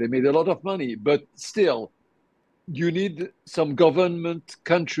 they made a lot of money. But still, you need some government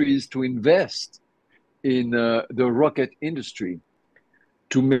countries to invest in the rocket industry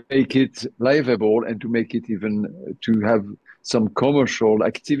to make it livable and to make it even to have some commercial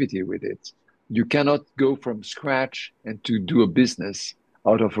activity with it. You cannot go from scratch and to do a business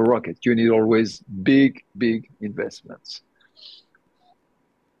out of a rocket. You need always big investments.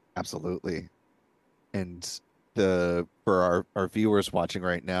 Absolutely. And for our viewers watching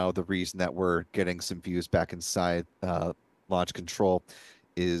right now, the reason that we're getting some views back inside launch control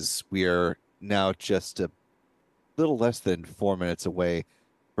is we are now just a little less than 4 minutes away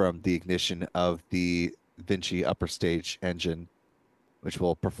from the ignition of the Vinci upper stage engine, which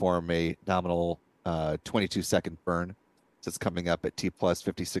will perform a nominal 22-second burn. So it's coming up at T plus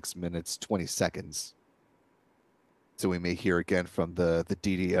 56 minutes, 20 seconds. So we may hear again from the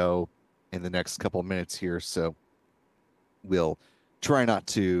DDO in the next couple minutes here. So we'll try not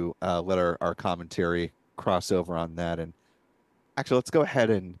to let our commentary cross over on that. And actually, let's go ahead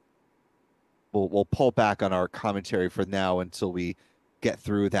and we'll pull back on our commentary for now until we get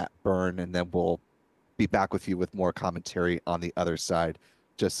through that burn, and then we'll be back with you with more commentary on the other side,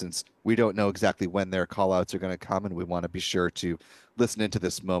 just since we don't know exactly when their callouts are going to come, and we want to be sure to listen into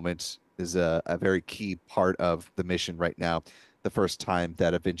this moment. Is a very key part of the mission right now. The first time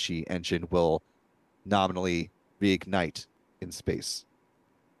that a Vinci engine will nominally reignite in space.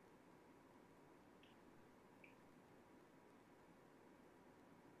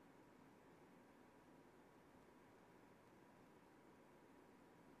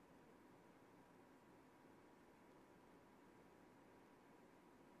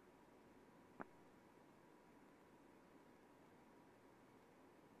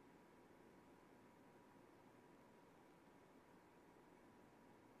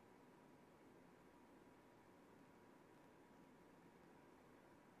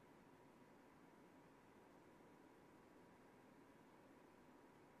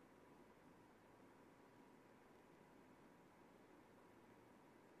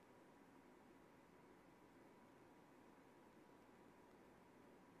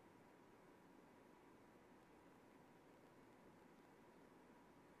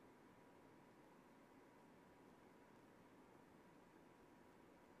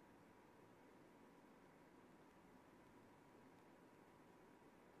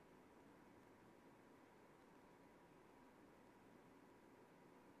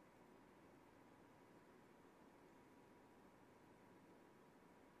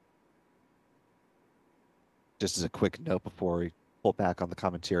 just as a quick note before we pull back on the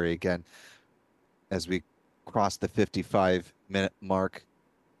commentary again, as we cross the 55-minute mark,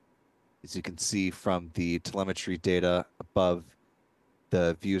 as you can see from the telemetry data above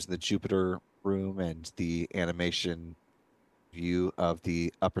the views in the Jupiter room and the animation view of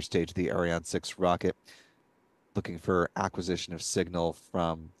the upper stage of the Ariane 6 rocket, looking for acquisition of signal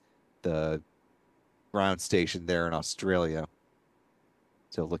from the ground station there in Australia.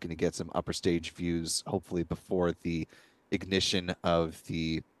 So looking to get some upper stage views, hopefully before the ignition of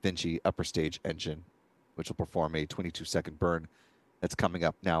the Vinci upper stage engine, which will perform a 22-second burn that's coming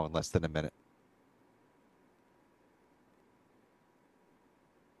up now in less than a minute.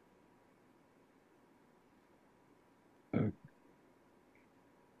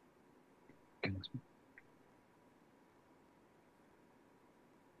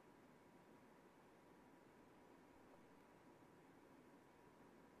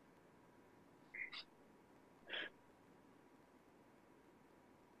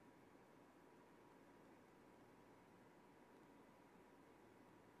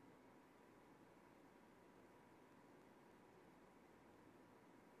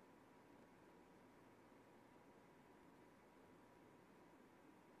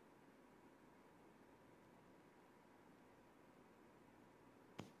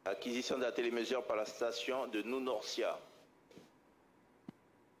 Acquisition de la télémesure par la station de Nounorcia.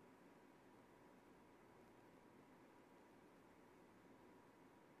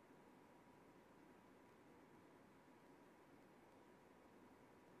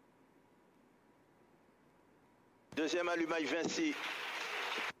 Deuxième allumage Vinci.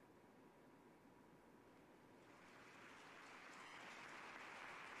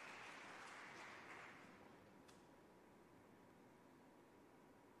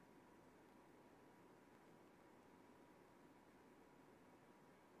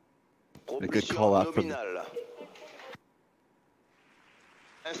 A good call out from Nominale.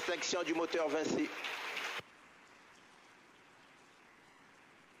 Inspection du moteur Vinci.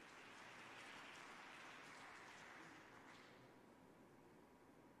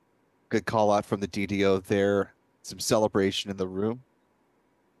 good call out from the DDO there. Some celebration in the room.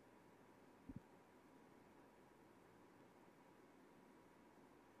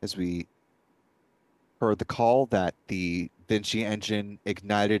 As we heard the call that the Vinci engine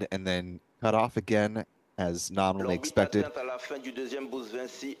ignited and then cut off again as nominally expected. À la fin du deuxième boost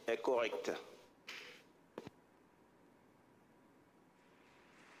Vinci est correcte.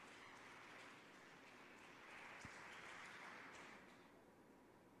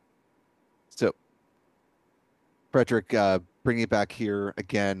 So, Frederick, bringing it back here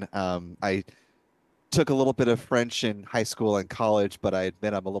again. I took a little bit of French in high school and college, but I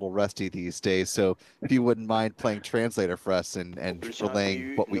admit I'm a little rusty these days. So if you wouldn't mind playing translator for us and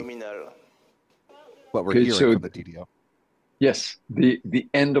relaying what we're hearing from the DDO. Yes, the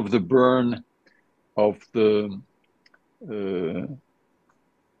end of the burn of the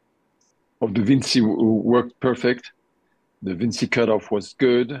Vinci worked perfect. The Vinci cutoff was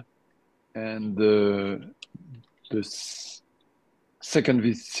good, and the second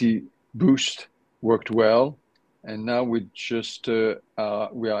Vinci boost worked well. And now we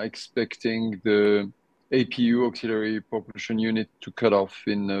are expecting the APU, auxiliary propulsion unit, to cut off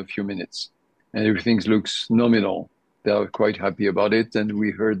in a few minutes, and everything looks nominal. They are quite happy about it, and we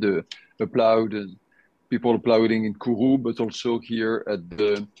heard the applaud and people applauding in Kourou, but also here at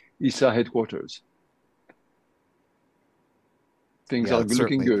the ESA headquarters. Things are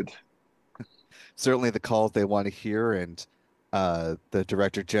looking good. Certainly the calls they want to hear, and the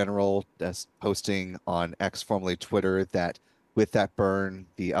Director General posting on X, formerly Twitter, that with that burn,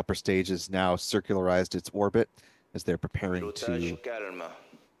 the upper stage has now circularized its orbit as they're preparing to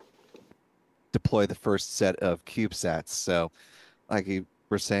deploy the first set of CubeSats. So, like you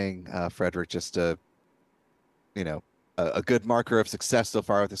were saying, Frederick, just a good marker of success so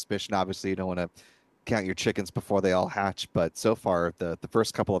far with this mission. Obviously, you don't want to count your chickens before they all hatch, but so far the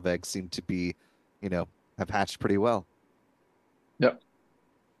first couple of eggs seem to be, have hatched pretty well. Yeah,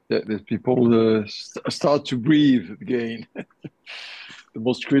 the people start to breathe again. The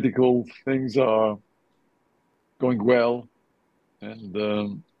most critical things are going well, and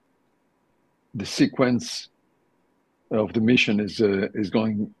the sequence of the mission is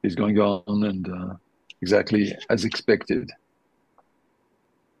going on and exactly as expected.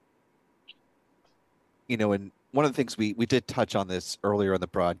 And one of the things we did touch on this earlier in the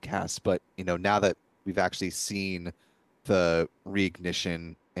broadcast, but now that we've actually seen the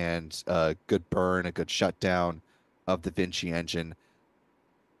reignition and a good burn, a good shutdown of the Vinci engine,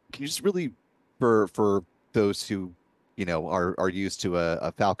 can you just really, for those who are used to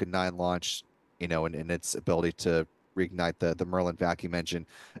a Falcon 9 launch, and its ability to reignite the Merlin vacuum engine.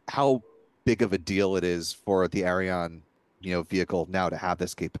 How big of a deal it is for the Ariane, vehicle now to have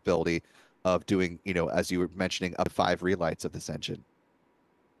this capability of doing, as you were mentioning, up to 5 relights of this engine.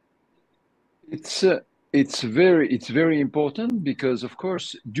 It's uh, it's very important because, of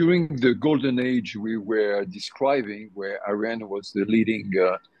course, during the golden age we were describing, where Ariane was the leading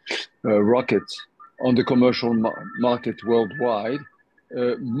rocket on the commercial market worldwide.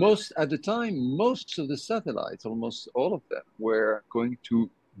 Most at the time, most of the satellites, almost all of them, were going to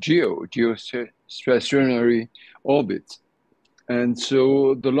geostationary orbit, and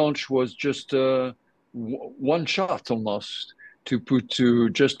so the launch was just one shot almost to go to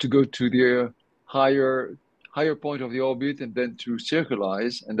the higher higher point of the orbit and then to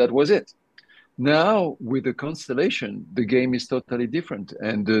circularize, and that was it. Now, with the constellation, the game is totally different,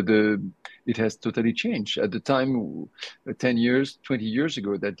 and it has totally changed. At the time, 10 years, 20 years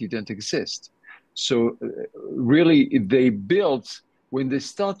ago, that didn't exist. So, really, they built, when they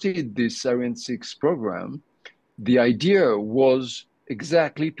started this Ariane 6 program, the idea was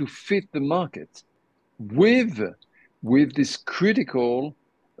exactly to fit the market with, with this critical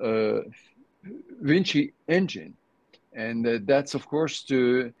uh, Vinci engine. And that's, of course,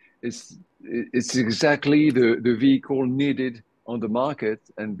 it's exactly the vehicle needed on the market,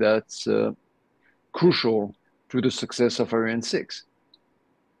 and that's crucial to the success of Ariane 6.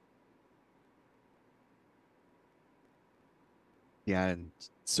 Yeah, and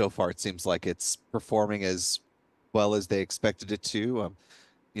so far it seems like it's performing as well as they expected it to.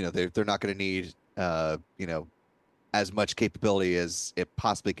 They're not going to need as much capability as it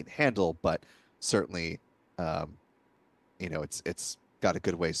possibly can handle, but certainly um, it's got a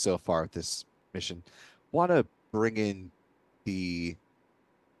good way so far with this mission. Want to bring in the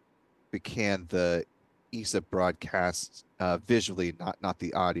we can the ESA broadcast visually, not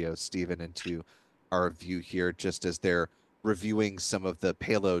the audio, Stephen, into our view here, just as they're reviewing some of the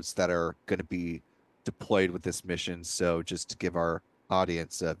payloads that are going to be deployed with this mission. So just to give our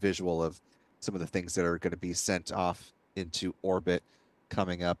audience a visual of some of the things that are going to be sent off into orbit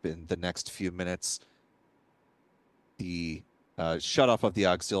coming up in the next few minutes. The shutoff of the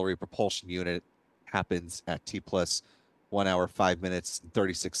auxiliary propulsion unit happens at T plus 1 hour, 5 minutes, and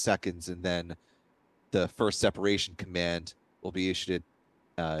 36 seconds. And then the first separation command will be issued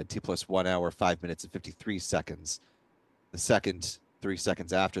at T plus 1 hour, 5 minutes, and 53 seconds. The second, 3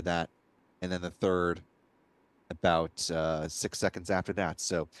 seconds after that. And then the third, about 6 seconds after that.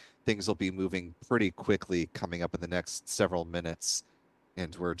 So things will be moving pretty quickly coming up in the next several minutes.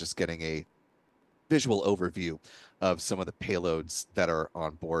 And we're just getting a visual overview of some of the payloads that are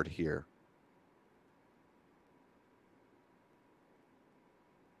on board here.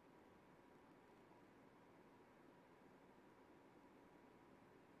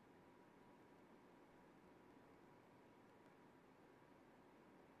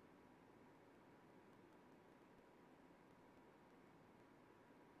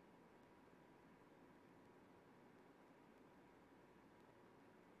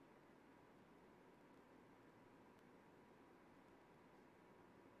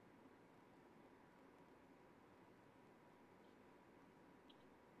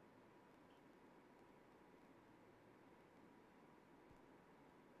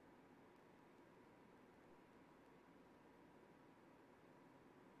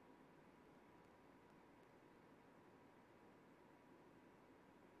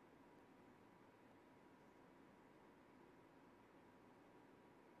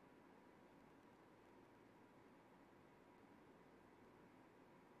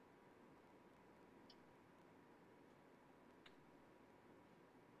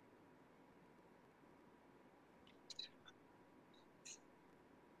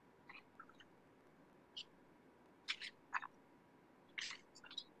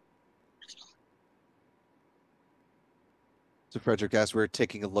 So, Frederick, as we're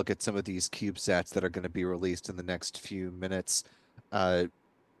taking a look at some of these CubeSats that are going to be released in the next few minutes, uh,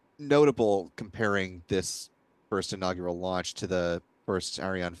 notable comparing this first inaugural launch to the first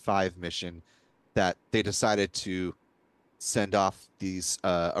Ariane 5 mission, that they decided to send off these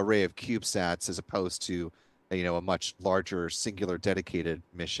array of CubeSats as opposed to a much larger singular dedicated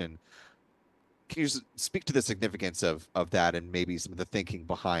mission. Can you speak to the significance of that and maybe some of the thinking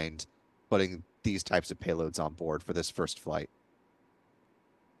behind putting these types of payloads on board for this first flight?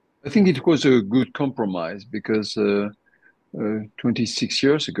 I think it was a good compromise because 26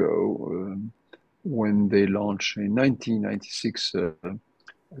 years ago, when they launched in 1996,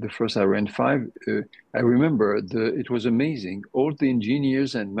 the first Ariane 5, I remember it was amazing. All the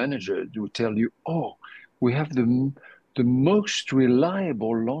engineers and managers would tell you, "Oh, we have the most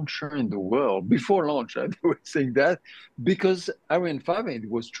reliable launcher in the world. Before launch, I was saying that because Ariane 5, and it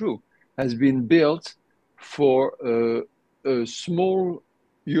was true, has been built for a small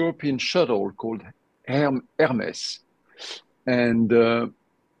European shuttle called Hermes. And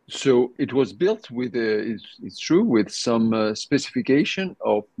so it was built with, it's true, with some specification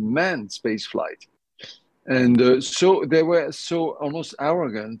of manned space flight. And so they were so almost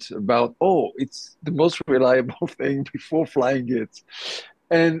arrogant about, oh, it's the most reliable thing before flying it.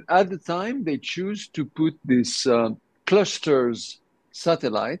 And at the time, they choose to put these clusters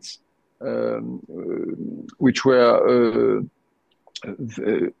satellites, which were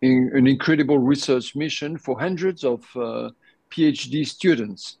an incredible research mission for hundreds of PhD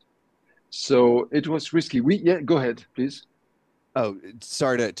students. So it was risky. Yeah, go ahead, please. Oh,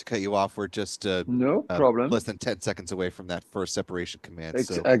 sorry to cut you off. We're just no problem. Less than 10 seconds away from that first separation command.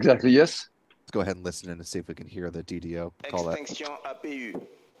 So exactly, yes. Let's go ahead and listen in and see if we can hear the DDO call that. Extinction APU.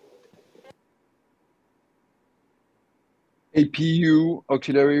 APU,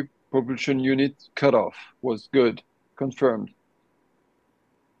 auxiliary propulsion unit cutoff, was good, confirmed.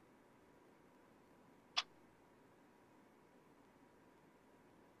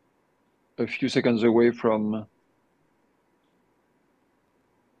 A few seconds away from...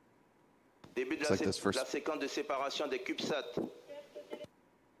 Début de la séquence de séparation des CubeSats.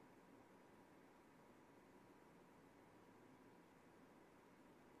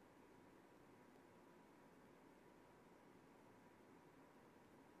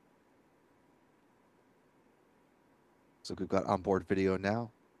 So we've got onboard video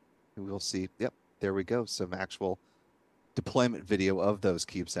now. And we'll see. Yep, there we go. Some actual deployment video of those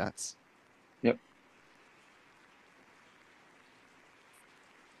CubeSats. Yep.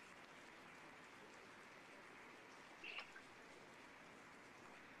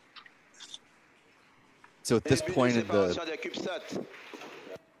 So at this point in the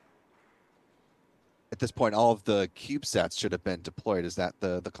all of the CubeSats should have been deployed. Is that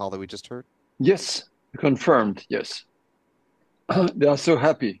the call that we just heard? Yes, confirmed. Yes. They are so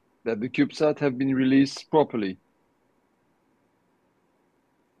happy that the CubeSat have been released properly.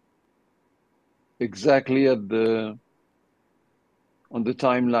 Exactly on the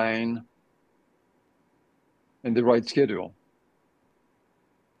timeline and the right schedule.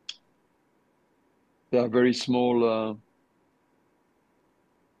 They are very small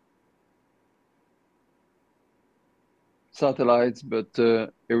satellites, but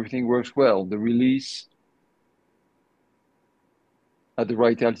everything works well. The release at the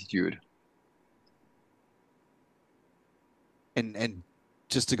right altitude. And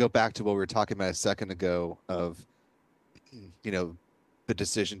just to go back to what we were talking about a second ago of, you know, the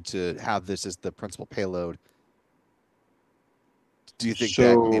decision to have this as the principal payload. Do you think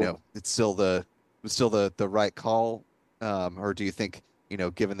that, you know, it's still the right call? Or do you think, you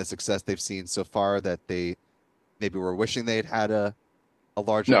know, given the success they've seen so far, that they maybe were wishing they'd had a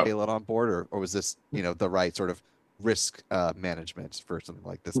larger payload on board, or was this, you know, the right sort of risk management for something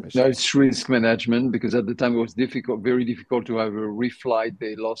like this mission? No, it's risk management, because at the time it was very difficult to have a reflight.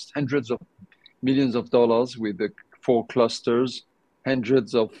 They lost hundreds of millions of dollars with the 4 clusters.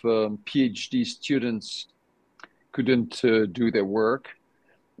 Hundreds of PhD students couldn't do their work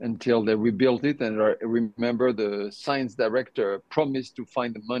until they rebuilt it. And I remember the science director promised to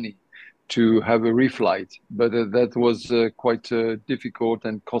find the money to have a reflight, but that was quite difficult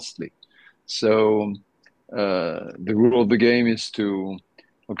and costly. So the rule of the game is to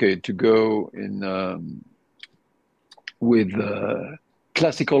go in with a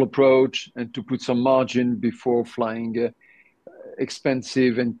classical approach and to put some margin before flying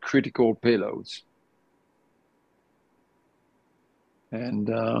expensive and critical payloads. And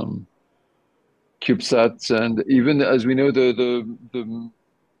CubeSats, and even as we know, the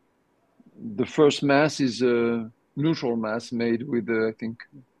first mass is a neutral mass made with I think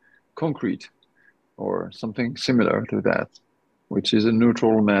concrete or something similar to that, which is a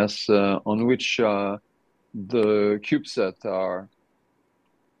neutral mass on which the CubeSats are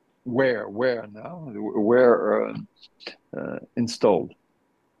installed.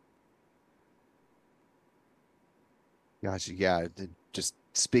 Gotcha. Yeah, just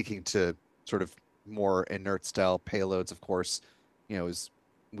speaking to sort of more inert style payloads, of course, you know, as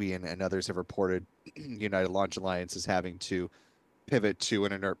we and others have reported, United Launch Alliance is having to pivot to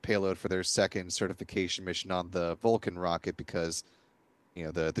an inert payload for their second certification mission on the Vulcan rocket because, you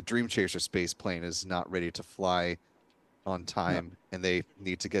know, the Dream Chaser space plane is not ready to fly on time, and they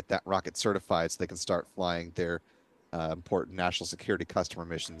need to get that rocket certified so they can start flying their important national security customer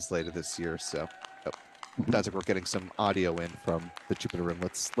missions later this year. So sounds like we're getting some audio in from the Jupiter room.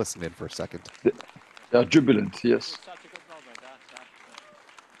 Let's listen in for a second. They are jubilant, yes.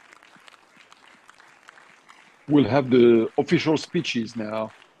 we'll have the official speeches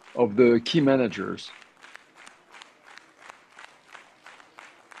now of the key managers.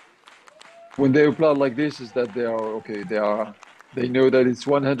 When they applaud like this, is that they are okay. They know that it's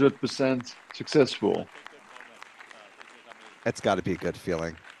 100% successful. It's got to be a good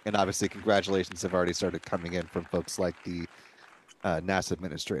feeling. And obviously, congratulations have already started coming in from folks like the NASA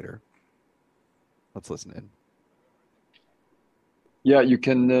administrator. Let's listen in. Yeah, you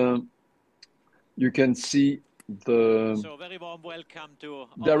can see the very warm welcome to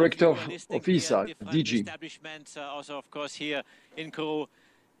director all of ESA, DG. establishments, also of course here in Kourou.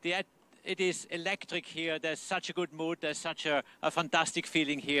 It is electric here. There's such a good mood. There's such a fantastic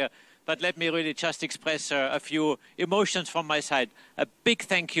feeling here. But let me really just express a few emotions from my side. A big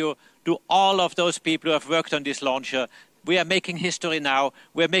thank you to all of those people who have worked on this launcher. We are making history now.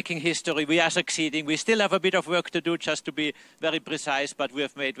 We're making history. We are succeeding. We still have a bit of work to do, just to be very precise, but we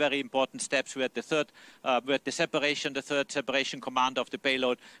have made very important steps. We had the third separation command of the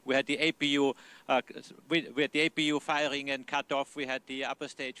payload. We had the APU, firing and cut off. We had the upper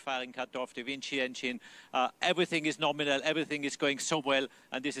stage firing cut off, the Vinci engine. Everything is nominal. Everything is going so well,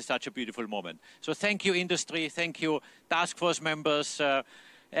 and this is such a beautiful moment. So thank you, industry. Thank you, task force members,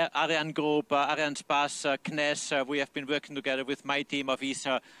 Ariane Group, Ariane Space, CNES. We have been working together with my team of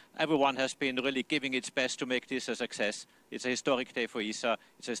ESA. Everyone has been really giving its best to make this a success. It's a historic day for ESA.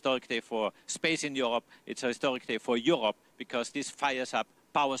 It's a historic day for space in Europe. It's a historic day for Europe, because this powers up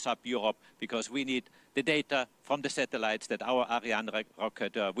Europe, because we need the data from the satellites that our Ariane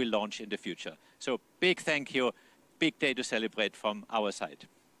rocket will launch in the future. So big thank you, big day to celebrate from our side.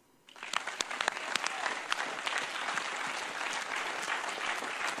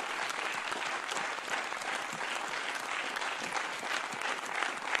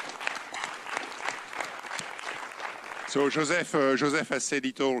 So Joseph has said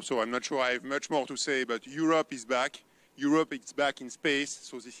it all, so I'm not sure I have much more to say, but Europe is back. Europe is back in space,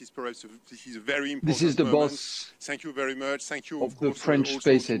 so this is perhaps a very important This is the moment. boss. Thank you very much. Thank you, of the French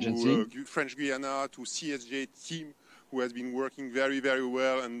Space Agency. French Guiana, to CSJ team, who has been working very, very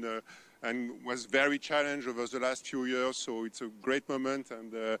well and was very challenged over the last few years. So it's a great moment,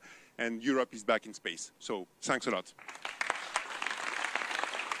 and Europe is back in space. So thanks a lot.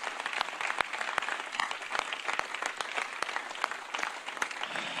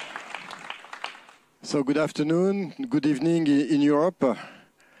 So good afternoon, good evening in Europe.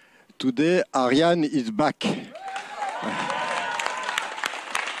 Today, Ariane is back.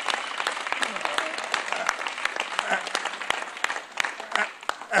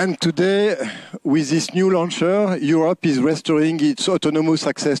 And today, with this new launcher, Europe is restoring its autonomous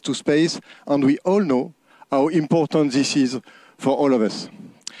access to space, and we all know how important this is for all of us.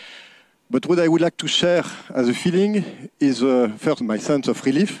 But what I would like to share as a feeling is first my sense of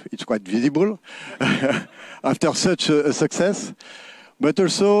relief. It's quite visible after such a success, but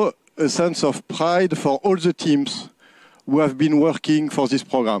also a sense of pride for all the teams who have been working for this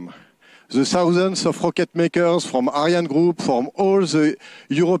program. The thousands of rocket makers from Ariane Group, from all the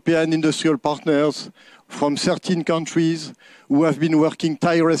European industrial partners, from 13 countries who have been working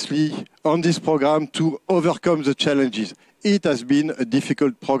tirelessly on this program to overcome the challenges. It has been a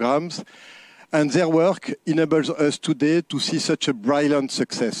difficult program, and their work enables us today to see such a brilliant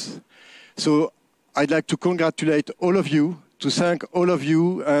success. So I'd like to congratulate all of you, to thank all of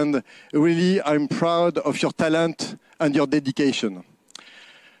you, and really I'm proud of your talent and your dedication.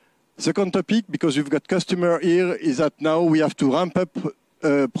 Second topic, because you've got customer here, is that now we have to ramp up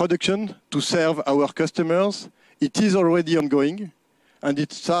production to serve our customers. It is already ongoing, and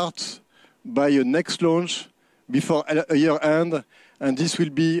it starts by a next launch before a year end, and this will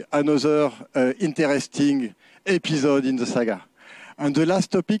be another interesting episode in the saga. And the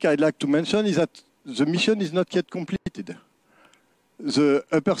last topic I'd like to mention is that the mission is not yet completed. The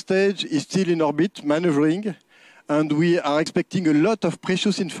upper stage is still in orbit, maneuvering, and we are expecting a lot of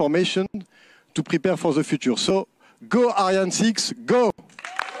precious information to prepare for the future. So go Ariane 6, go!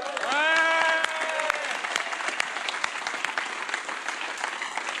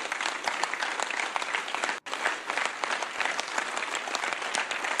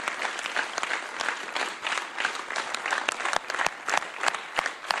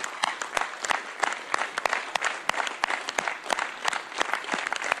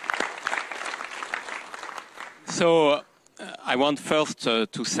 So I want first to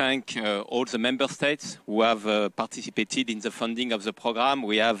thank all the member states who have participated in the funding of the program.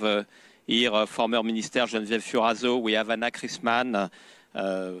 We have here former Minister Geneviève Furazo, we have Anna Chrisman,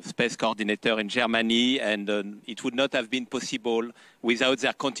 space coordinator in Germany, and it would not have been possible without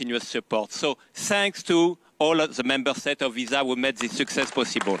their continuous support. So thanks to all of the member states of ESA who made this success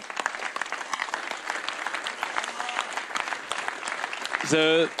possible.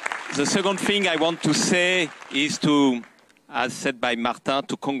 The second thing I want to say is to, as said by Martin,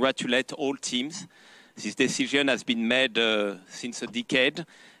 to congratulate all teams. This decision has been made since a decade,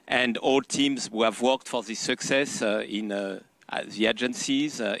 and all teams who have worked for this success in the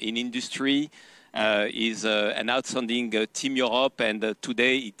agencies, in industry, is an outstanding Team Europe, and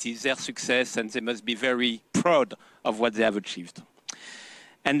today it is their success, and they must be very proud of what they have achieved.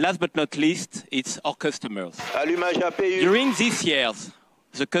 And last but not least, it's our customers. During these years,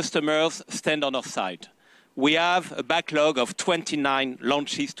 the customers stand on our side. We have a backlog of 29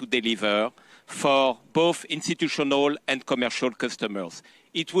 launches to deliver for both institutional and commercial customers.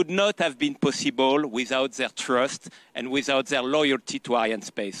 It would not have been possible without their trust and without their loyalty to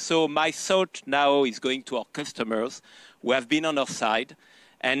Arianespace. So my thought now is going to our customers who have been on our side,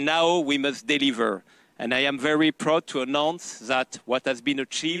 and now we must deliver. And I am very proud to announce that what has been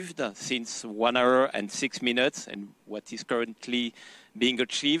achieved since 1 hour and 6 minutes and what is currently being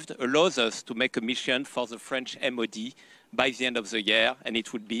achieved allows us to make a mission for the French MOD by the end of the year, and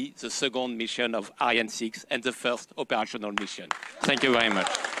it would be the second mission of Ariane 6 and the first operational mission. Thank you very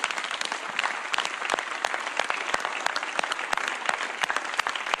much.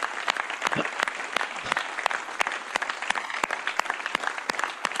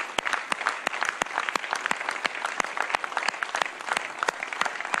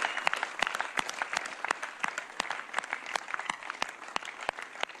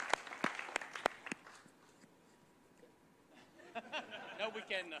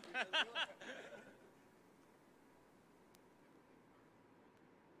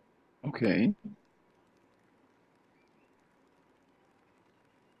 Okay.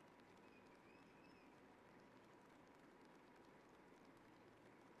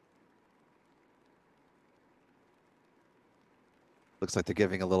 Looks like they're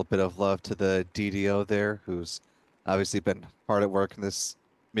giving a little bit of love to the DDO there, who's obviously been hard at work in this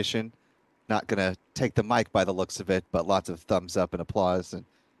mission. Not going to take the mic by the looks of it, but lots of thumbs up and applause. And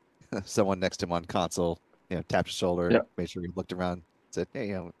someone next to him on console, tapped his shoulder, made sure he looked around, said,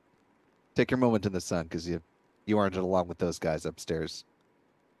 hey, take your moment in the sun because you earned it along with those guys upstairs.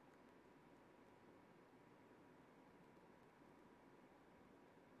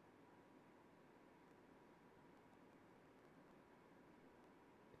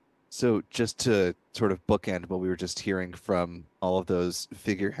 So just to sort of bookend what we were just hearing from all of those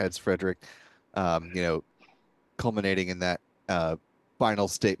figureheads, Frederick, culminating in that final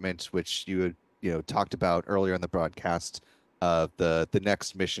statement, which you had talked about earlier in the broadcast, the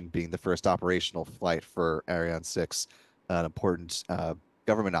next mission being the first operational flight for Ariane 6, an important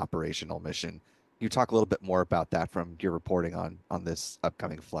government operational mission. Can you talk a little bit more about that from your reporting on this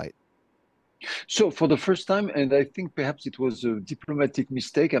upcoming flight? So for the first time, and I think perhaps it was a diplomatic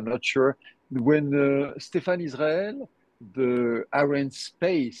mistake, I'm not sure, when Stéphane Israël, the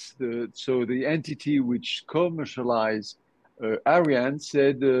Arianespace, so the entity which commercialized Ariane,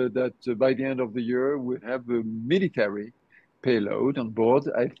 said that by the end of the year we'll have a military payload on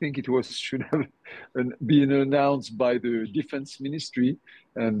board. I think it should have been announced by the Defense Ministry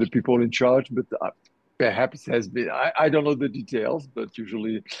and the people in charge, but perhaps it has been. I don't know the details, but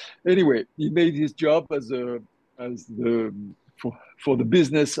usually, anyway, he made his job for the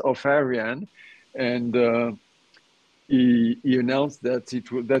business of Ariane, and he announced that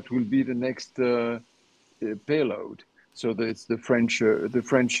that will be the next payload. So it's the French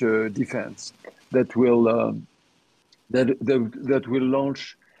defense that will that will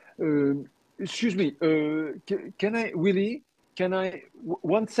launch. Excuse me, can I, Willie? Can I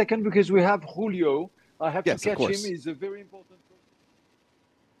 1 second, because we have Julio. I have to catch him. He's a very important person.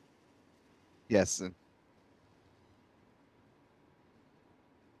 Yes.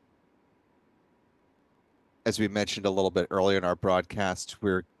 As we mentioned a little bit earlier in our broadcast,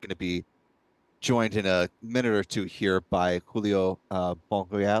 we're going to be joined in a minute or two here by Julio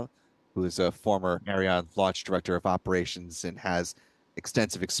Bonroyal, who is a former Ariane Launch Director of Operations and has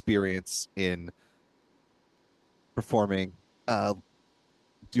extensive experience in performing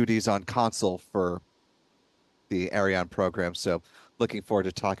duties on console for the Ariane program. So looking forward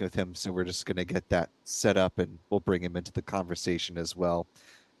to talking with him. So we're just going to get that set up and we'll bring him into the conversation as well.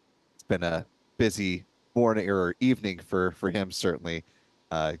 It's been a busy morning or evening for him, certainly,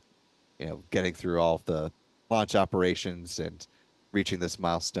 getting through all of the launch operations and reaching this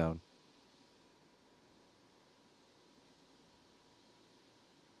milestone.